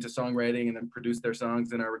they get into songwriting and then produce their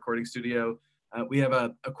songs in our recording studio. We have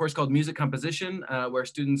a course called Music Composition, where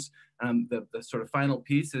students, the sort of final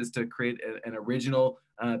piece is to create an original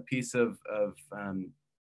piece of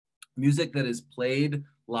music that is played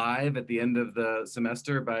live at the end of the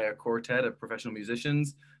semester by a quartet of professional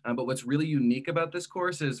musicians. But what's really unique about this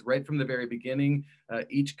course is right from the very beginning,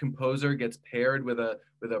 each composer gets paired with a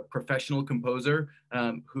professional composer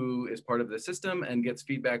who is part of the system and gets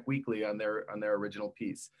feedback weekly on their original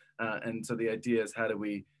piece. And so the idea is how do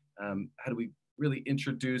we really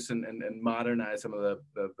introduce and modernize some of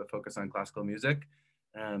the focus on classical music.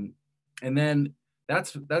 And then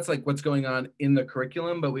that's like what's going on in the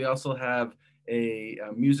curriculum, but we also have a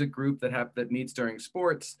music group that meets during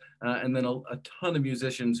sports, and then a ton of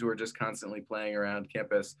musicians who are just constantly playing around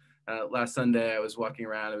campus. Last Sunday, I was walking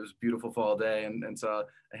around, it was a beautiful fall day, and saw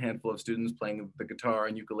a handful of students playing the guitar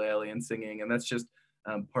and ukulele and singing, and that's just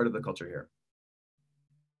part of the culture here.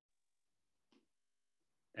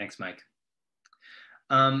 Thanks, Mike.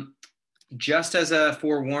 Just as a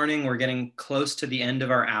forewarning, we're getting close to the end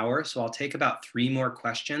of our hour, so I'll take about 3 more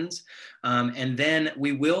questions. And then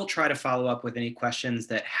we will try to follow up with any questions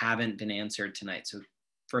that haven't been answered tonight. So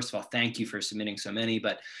first of all, thank you for submitting so many,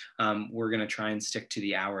 but we're gonna try and stick to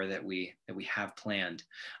the hour that we have planned.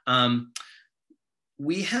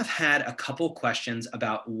 We have had a couple questions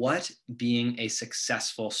about what being a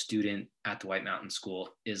successful student at the White Mountain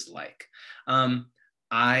School is like.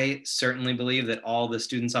 I certainly believe that all the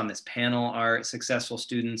students on this panel are successful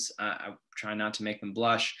students. I try not to make them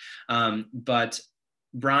blush. But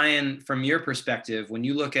Brian, from your perspective, when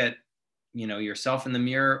you look at yourself in the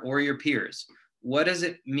mirror or your peers, what does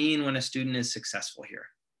it mean when a student is successful here?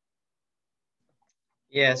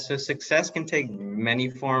 Yeah, so success can take many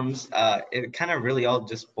forms. It kind of really all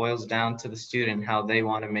just boils down to the student, how they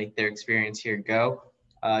want to make their experience here go.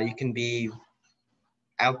 You can be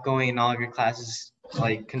outgoing in all of your classes,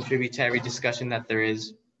 like contribute to every discussion that there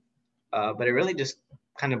is. But it really just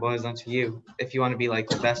kind of boils down to you. If you want to be like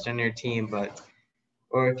the best on your team,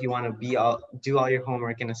 or if you want to do all your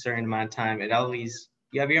homework in a certain amount of time,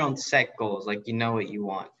 you have your own set goals. Like, you know what you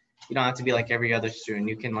want. You don't have to be like every other student.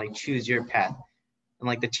 You can like choose your path. And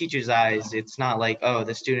like the teacher's eyes, it's not like, oh,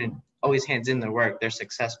 the student always hands in their work, they're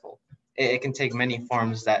successful. It can take many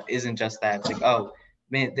forms that isn't just that. It's like, oh,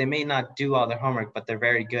 man, they may not do all their homework, but they're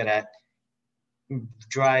very good at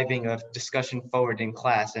driving a discussion forward in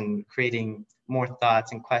class and creating more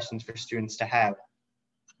thoughts and questions for students to have.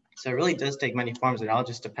 So it really does take many forms. It all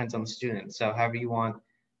just depends on the student. So however you want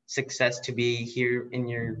success to be here in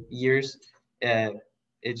your years, it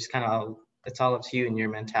just kind of, it's all up to you and your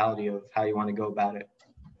mentality of how you want to go about it.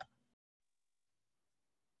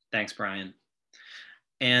 Thanks, Brian.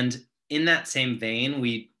 And in that same vein,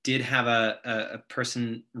 we did have a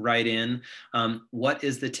person write in, what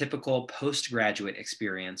is the typical postgraduate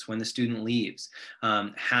experience when the student leaves?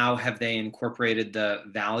 How have they incorporated the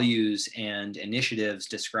values and initiatives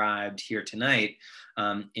described here tonight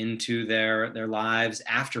into their lives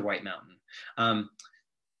after White Mountain?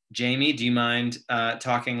 Jamie, do you mind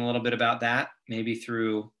talking a little bit about that, maybe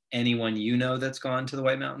through anyone you know that's gone to the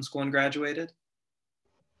White Mountain School and graduated?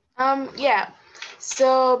 Yeah.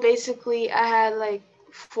 So basically, I had like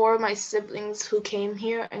 4 of my siblings who came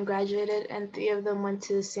here and graduated, and 3 of them went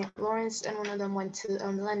to St. Lawrence, and 1 of them went to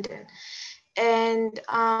London. And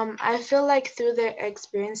I feel like through their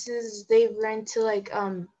experiences, they've learned to like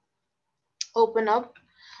open up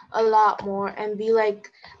a lot more and be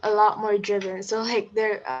like a lot more driven. So like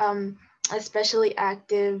they're especially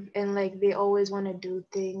active, and like they always want to do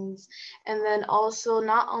things. And then also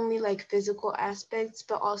not only like physical aspects,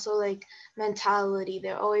 but also like mentality.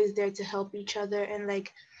 They're always there to help each other. And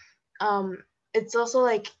like it's also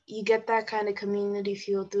like you get that kind of community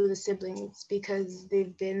feel through the siblings because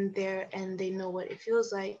they've been there and they know what it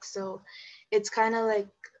feels like. So it's kind of like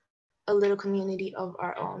a little community of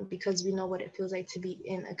our own because we know what it feels like to be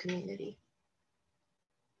in a community.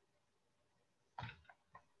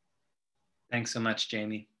 Thanks so much,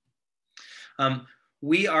 Jamie.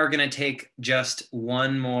 We are going to take just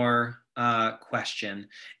one more question,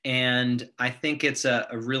 and I think it's a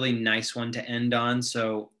really nice one to end on.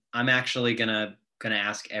 So I'm actually going to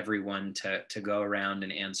ask everyone to go around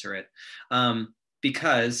and answer it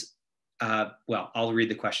because, well, I'll read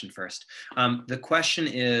the question first. The question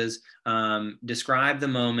is, describe the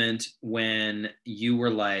moment when you were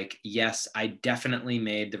like, yes, I definitely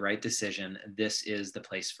made the right decision. This is the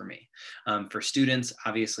place for me. For students,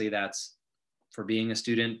 obviously that's for being a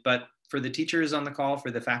student, but for the teachers on the call,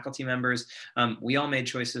 for the faculty members, we all made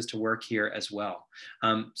choices to work here as well.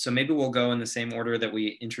 So maybe we'll go in the same order that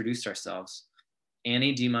we introduced ourselves.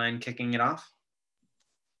 Annie, do you mind kicking it off?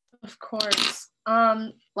 Of course.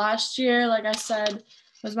 Last year, like I said,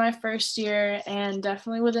 was my first year, and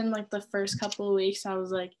definitely within like the first couple of weeks, I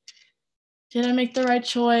was like, did I make the right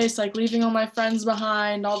choice? Like leaving all my friends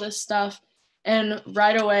behind, all this stuff. And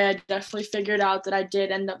right away, I definitely figured out that I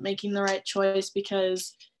did end up making the right choice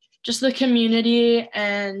because just the community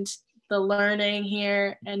and the learning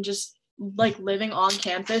here and just like living on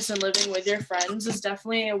campus and living with your friends is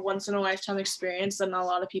definitely a once in a lifetime experience that not a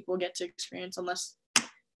lot of people get to experience unless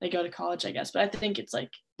they go to college, I guess. But I think it's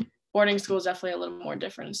like boarding school is definitely a little more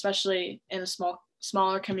different, especially in a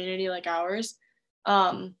smaller community like ours.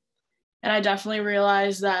 And I definitely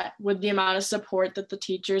realized that with the amount of support that the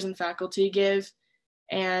teachers and faculty give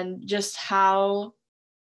and just how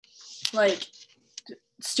like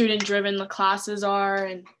student driven the classes are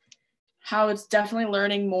and how it's definitely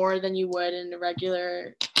learning more than you would in a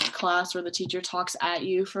regular class where the teacher talks at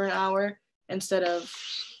you for an hour instead of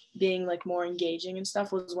being like more engaging and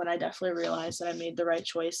stuff, was when I definitely realized that I made the right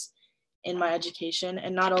choice in my education.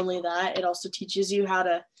 And not only that, it also teaches you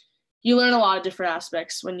you learn a lot of different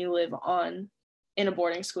aspects when you live in a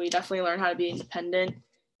boarding school. You definitely learn how to be independent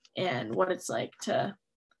and what it's like to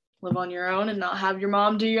live on your own and not have your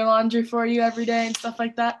mom do your laundry for you every day and stuff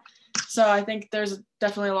like that. So I think there's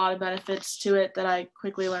definitely a lot of benefits to it that I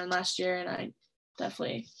quickly learned last year, and I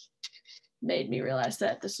definitely made me realize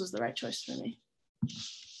that this was the right choice for me.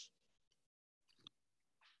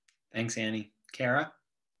 Thanks, Annie. Kara?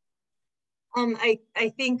 I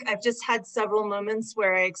think I've just had several moments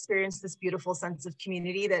where I experienced this beautiful sense of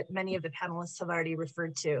community that many of the panelists have already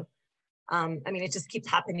referred to. I mean, it just keeps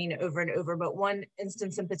happening over and over, but one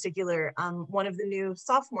instance in particular, one of the new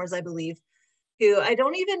sophomores, I believe, who I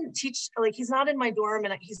don't even teach, like he's not in my dorm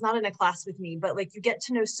and he's not in a class with me, but like you get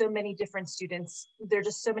to know so many different students. There are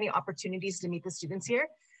just so many opportunities to meet the students here.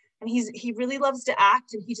 And he really loves to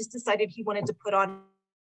act, and he just decided he wanted to put on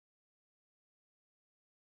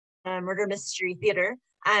murder mystery theater,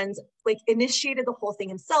 and like initiated the whole thing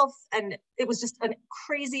himself. And it was just a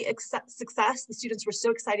crazy success. The students were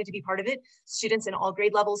so excited to be part of it. Students in all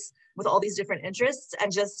grade levels with all these different interests,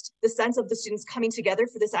 and just the sense of the students coming together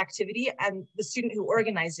for this activity, and the student who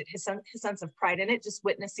organized it, his sense of pride in it, just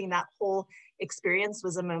witnessing that whole experience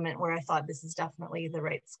was a moment where I thought this is definitely the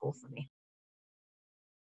right school for me.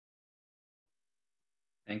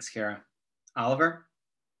 Thanks, Kara. Oliver?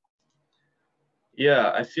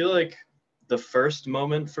 Yeah, I feel like the first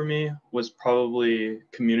moment for me was probably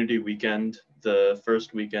community weekend, the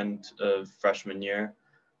first weekend of freshman year,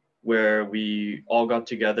 where we all got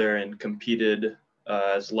together and competed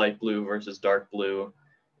as light blue versus dark blue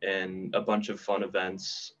in a bunch of fun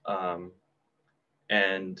events.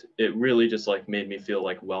 And it really just like made me feel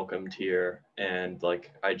like welcomed here. And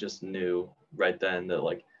like, I just knew right then that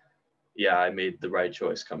like, yeah, I made the right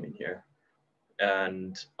choice coming here.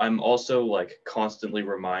 And I'm also like constantly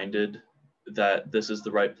reminded that this is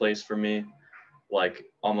the right place for me, like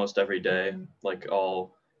almost every day. Like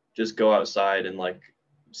I'll just go outside and like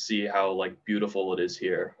see how like beautiful it is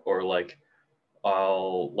here, or like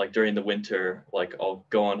I'll like during the winter, like I'll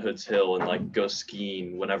go on Hood's Hill and like go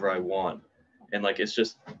skiing whenever I want. And like it's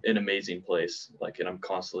just an amazing place, like, and I'm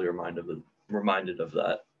constantly reminded of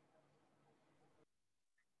that.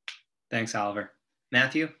 Thanks, Oliver.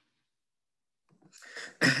 Matthew?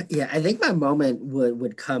 Yeah, I think my moment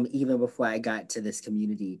would come even before I got to this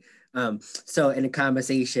community. So in a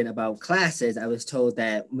conversation about classes, I was told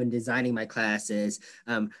that when designing my classes,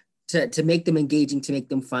 to make them engaging, to make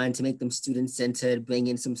them fun, to make them student-centered, bring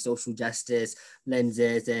in some social justice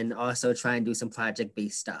lenses, and also try and do some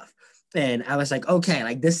project-based stuff. And I was like, okay,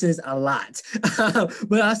 like this is a lot,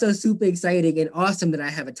 but also super exciting and awesome that I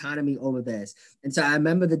have autonomy over this. And so I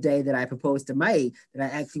remember the day that I proposed to Mike that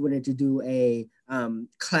I actually wanted to do a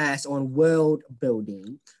class on world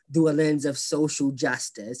building through a lens of social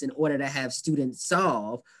justice in order to have students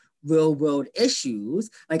solve real world issues.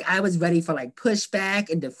 Like I was ready for like pushback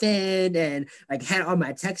and defend and like had all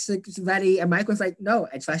my textbooks ready. And Mike was like, no,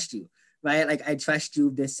 I trust you. Right? Like, I trust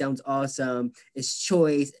you. This sounds awesome. It's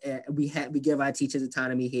choice. We give our teachers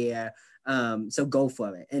autonomy here. So go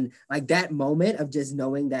for it. And like that moment of just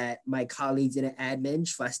knowing that my colleagues in admin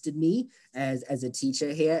trusted me as a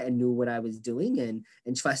teacher here and knew what I was doing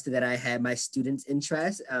and trusted that I had my students'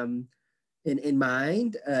 interests in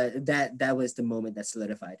mind, that was the moment that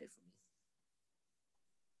solidified it for me.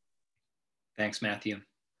 Thanks, Matthew.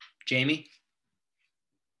 Jamie?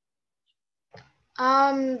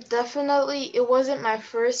 Definitely, it wasn't my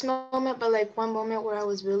first moment, but like one moment where I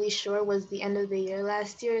was really sure was the end of the year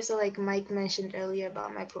last year. So like Mike mentioned earlier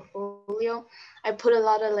about my portfolio, I put a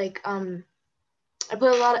lot of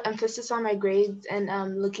emphasis on my grades,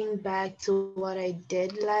 and looking back to what I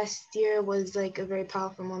did last year was like a very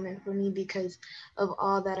powerful moment for me because of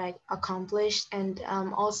all that I accomplished. And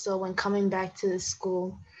also when coming back to the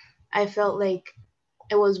school, I felt like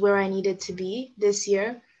it was where I needed to be this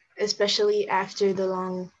year, especially after the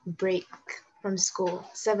long break from school,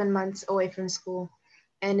 7 months away from school.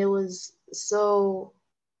 And it was so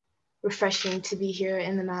refreshing to be here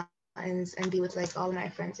in the mountains and be with like all my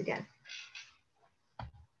friends again.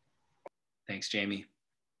 Thanks, Jamie.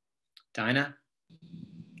 Dinah?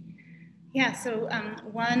 Yeah, so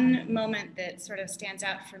one moment that sort of stands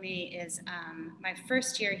out for me is my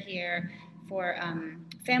first year here for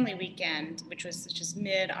family weekend, which was just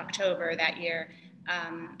mid-October that year.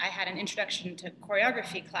 I had an introduction to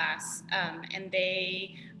choreography class, and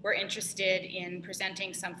they were interested in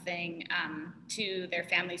presenting something to their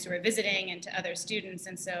families who were visiting and to other students.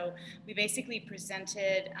 And so we basically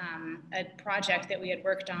presented a project that we had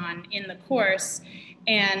worked on in the course.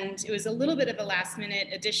 And it was a little bit of a last minute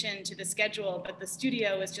addition to the schedule, but the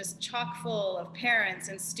studio was just chock full of parents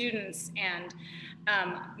and students, and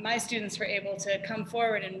my students were able to come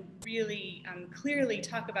forward and really clearly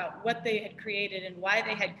talk about what they had created and why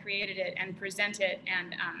they had created it and present it.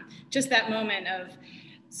 And just that moment of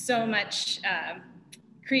so much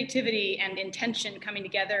creativity and intention coming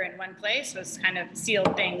together in one place was kind of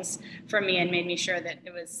sealed things for me and made me sure that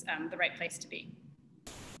it was the right place to be.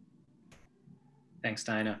 Thanks,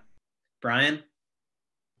 Dinah. Brian?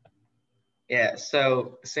 Yeah,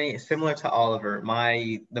 so similar to Oliver,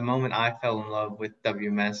 the moment I fell in love with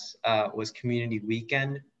WMS was community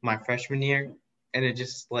weekend my freshman year. And it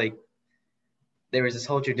just like, there was this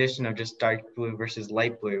whole tradition of just dark blue versus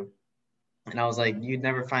light blue. And I was like, you'd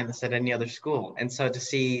never find this at any other school. And so to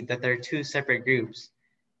see that there are two separate groups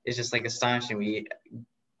is just like astonishing. We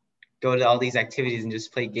go to all these activities and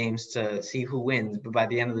just play games to see who wins. But by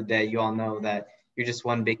the end of the day, you all know that you're just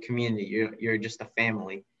one big community. You're just a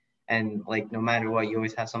family. And like, no matter what, you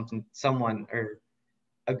always have someone or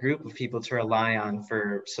a group of people to rely on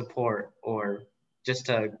for support or just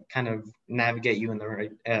to kind of navigate you in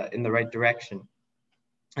the right direction.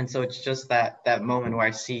 And so it's just that moment where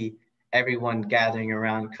I see everyone gathering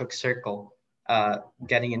around Cook Circle,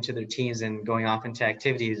 getting into their teams and going off into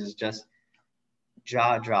activities is just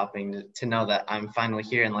jaw-dropping to know that I'm finally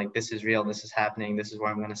here and like, this is real, this is happening, this is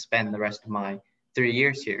where I'm going to spend the rest of my 3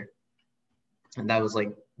 years here. And that was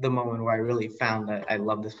like the moment where I really found that I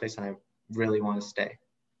love this place and I really want to stay.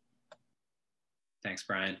 Thanks,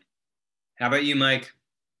 Brian. How about you, Mike?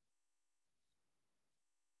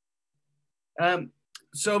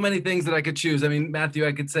 So many things that I could choose. I mean, Matthew,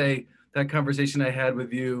 I could say that conversation I had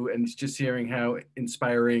with you and just hearing how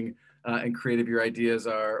inspiring and creative your ideas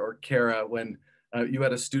are, or Kara, when you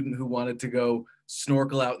had a student who wanted to go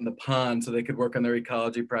snorkel out in the pond so they could work on their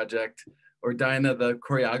ecology project, or Dinah, the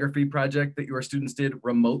choreography project that your students did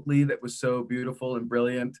remotely that was so beautiful and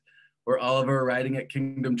brilliant, or Oliver riding at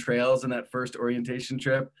Kingdom Trails in that first orientation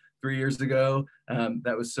trip 3 years ago.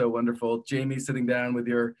 That was so wonderful. Jamie, sitting down with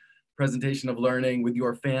your presentation of learning with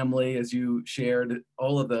your family as you shared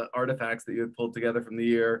all of the artifacts that you had pulled together from the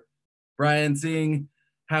year. Brian, seeing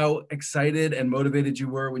how excited and motivated you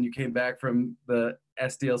were when you came back from the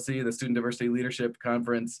SDLC, the Student Diversity Leadership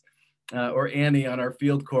Conference, or Annie on our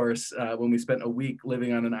field course when we spent a week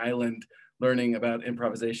living on an island learning about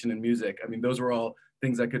improvisation and music. I mean, those were all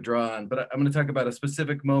things I could draw on, but I'm going to talk about a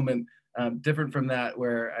specific moment different from that,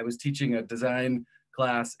 where I was teaching a design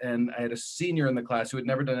class and I had a senior in the class who had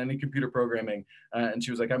never done any computer programming. And she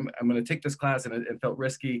was like, I'm going to take this class, and it felt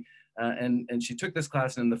risky. And she took this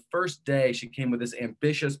class, and in the first day she came with this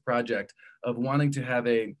ambitious project of wanting to have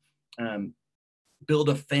build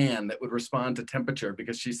a fan that would respond to temperature,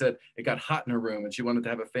 because she said it got hot in her room and she wanted to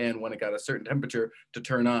have a fan when it got a certain temperature to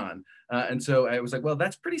turn on. And so I was like, well,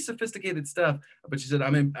 that's pretty sophisticated stuff. But she said,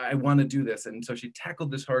 I want to do this. And so she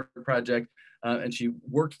tackled this hard project and she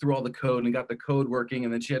worked through all the code and got the code working.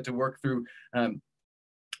 And then she had to work through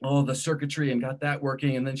all the circuitry and got that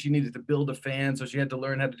working. And then she needed to build a fan. So she had to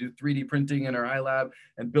learn how to do 3D printing in her iLab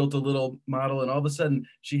and built a little model. And all of a sudden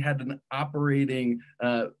she had an operating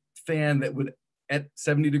fan that would at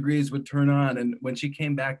 70 degrees would turn on. And when she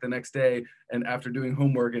came back the next day and after doing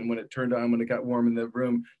homework and when it turned on, when it got warm in the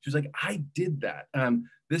room, she was like, I did that.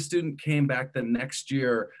 This student came back the next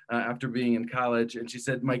year after being in college, and she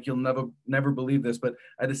said, Mike, you'll never believe this, but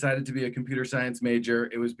I decided to be a computer science major.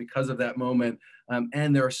 It was because of that moment.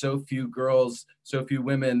 And there are so few girls, so few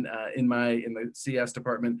women in the CS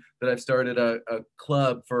department that I've started a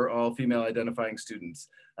club for all female identifying students.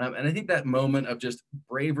 And I think that moment of just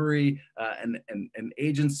bravery and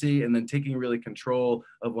agency, and then taking really control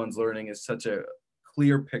of one's learning, is such a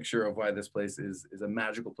clear picture of why this place is a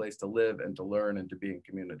magical place to live and to learn and to be in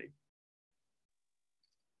community.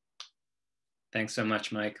 Thanks so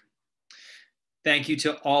much, Mike. Thank you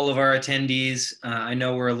to all of our attendees. I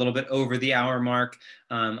know we're a little bit over the hour mark.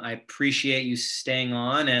 I appreciate you staying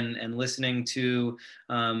on and listening to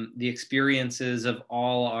the experiences of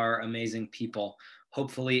all our amazing people.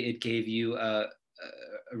 Hopefully it gave you a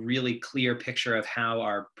really clear picture of how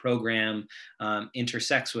our program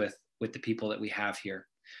intersects with the people that we have here.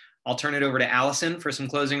 I'll turn it over to Allison for some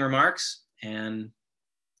closing remarks, and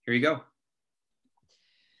here you go.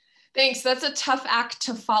 Thanks. That's a tough act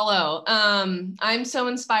to follow. I'm so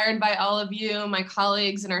inspired by all of you, my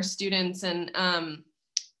colleagues and our students. And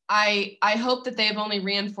I hope that they've only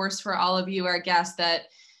reinforced for all of you, our guests, that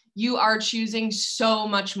you are choosing so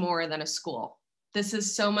much more than a school. This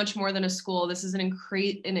is so much more than a school. This is an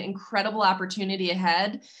incredible opportunity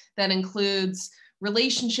ahead that includes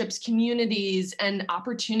relationships, communities, and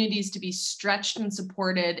opportunities to be stretched and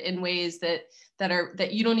supported in ways that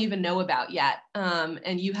you don't even know about yet.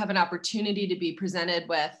 And you have an opportunity to be presented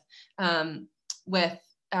with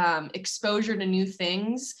exposure to new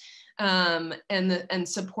things and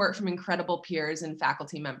support from incredible peers and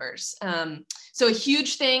faculty members. So a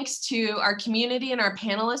huge thanks to our community and our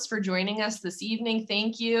panelists for joining us this evening.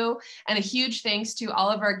 Thank you. And a huge thanks to all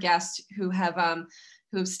of our guests who have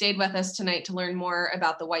stayed with us tonight to learn more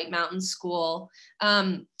about the White Mountain School.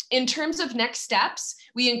 In terms of next steps,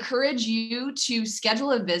 we encourage you to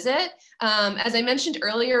schedule a visit. As I mentioned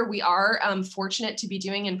earlier, we are fortunate to be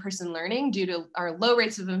doing in-person learning due to our low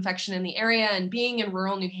rates of infection in the area and being in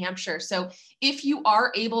rural New Hampshire. So if you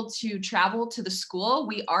are able to travel to the school,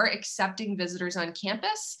 we are accepting visitors on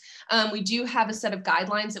campus. We do have a set of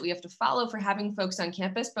guidelines that we have to follow for having folks on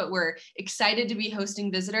campus, but we're excited to be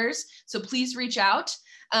hosting visitors. So please reach out.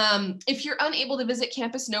 If you're unable to visit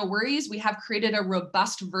campus, no worries. We have created a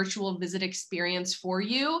robust virtual visit experience for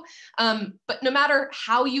you. But no matter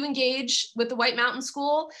how you engage with the White Mountain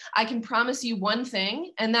School, I can promise you one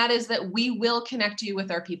thing, and that is that we will connect you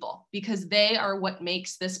with our people, because they are what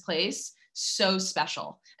makes this place so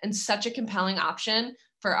special and such a compelling option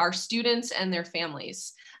for our students and their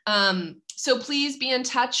families. So please be in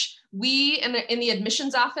touch. We in the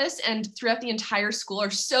admissions office and throughout the entire school are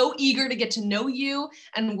so eager to get to know you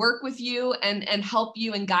and work with you and help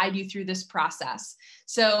you and guide you through this process.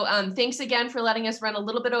 So thanks again for letting us run a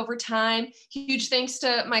little bit over time. Huge thanks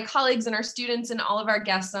to my colleagues and our students and all of our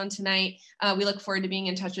guests on tonight. We look forward to being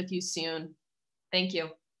in touch with you soon. Thank you.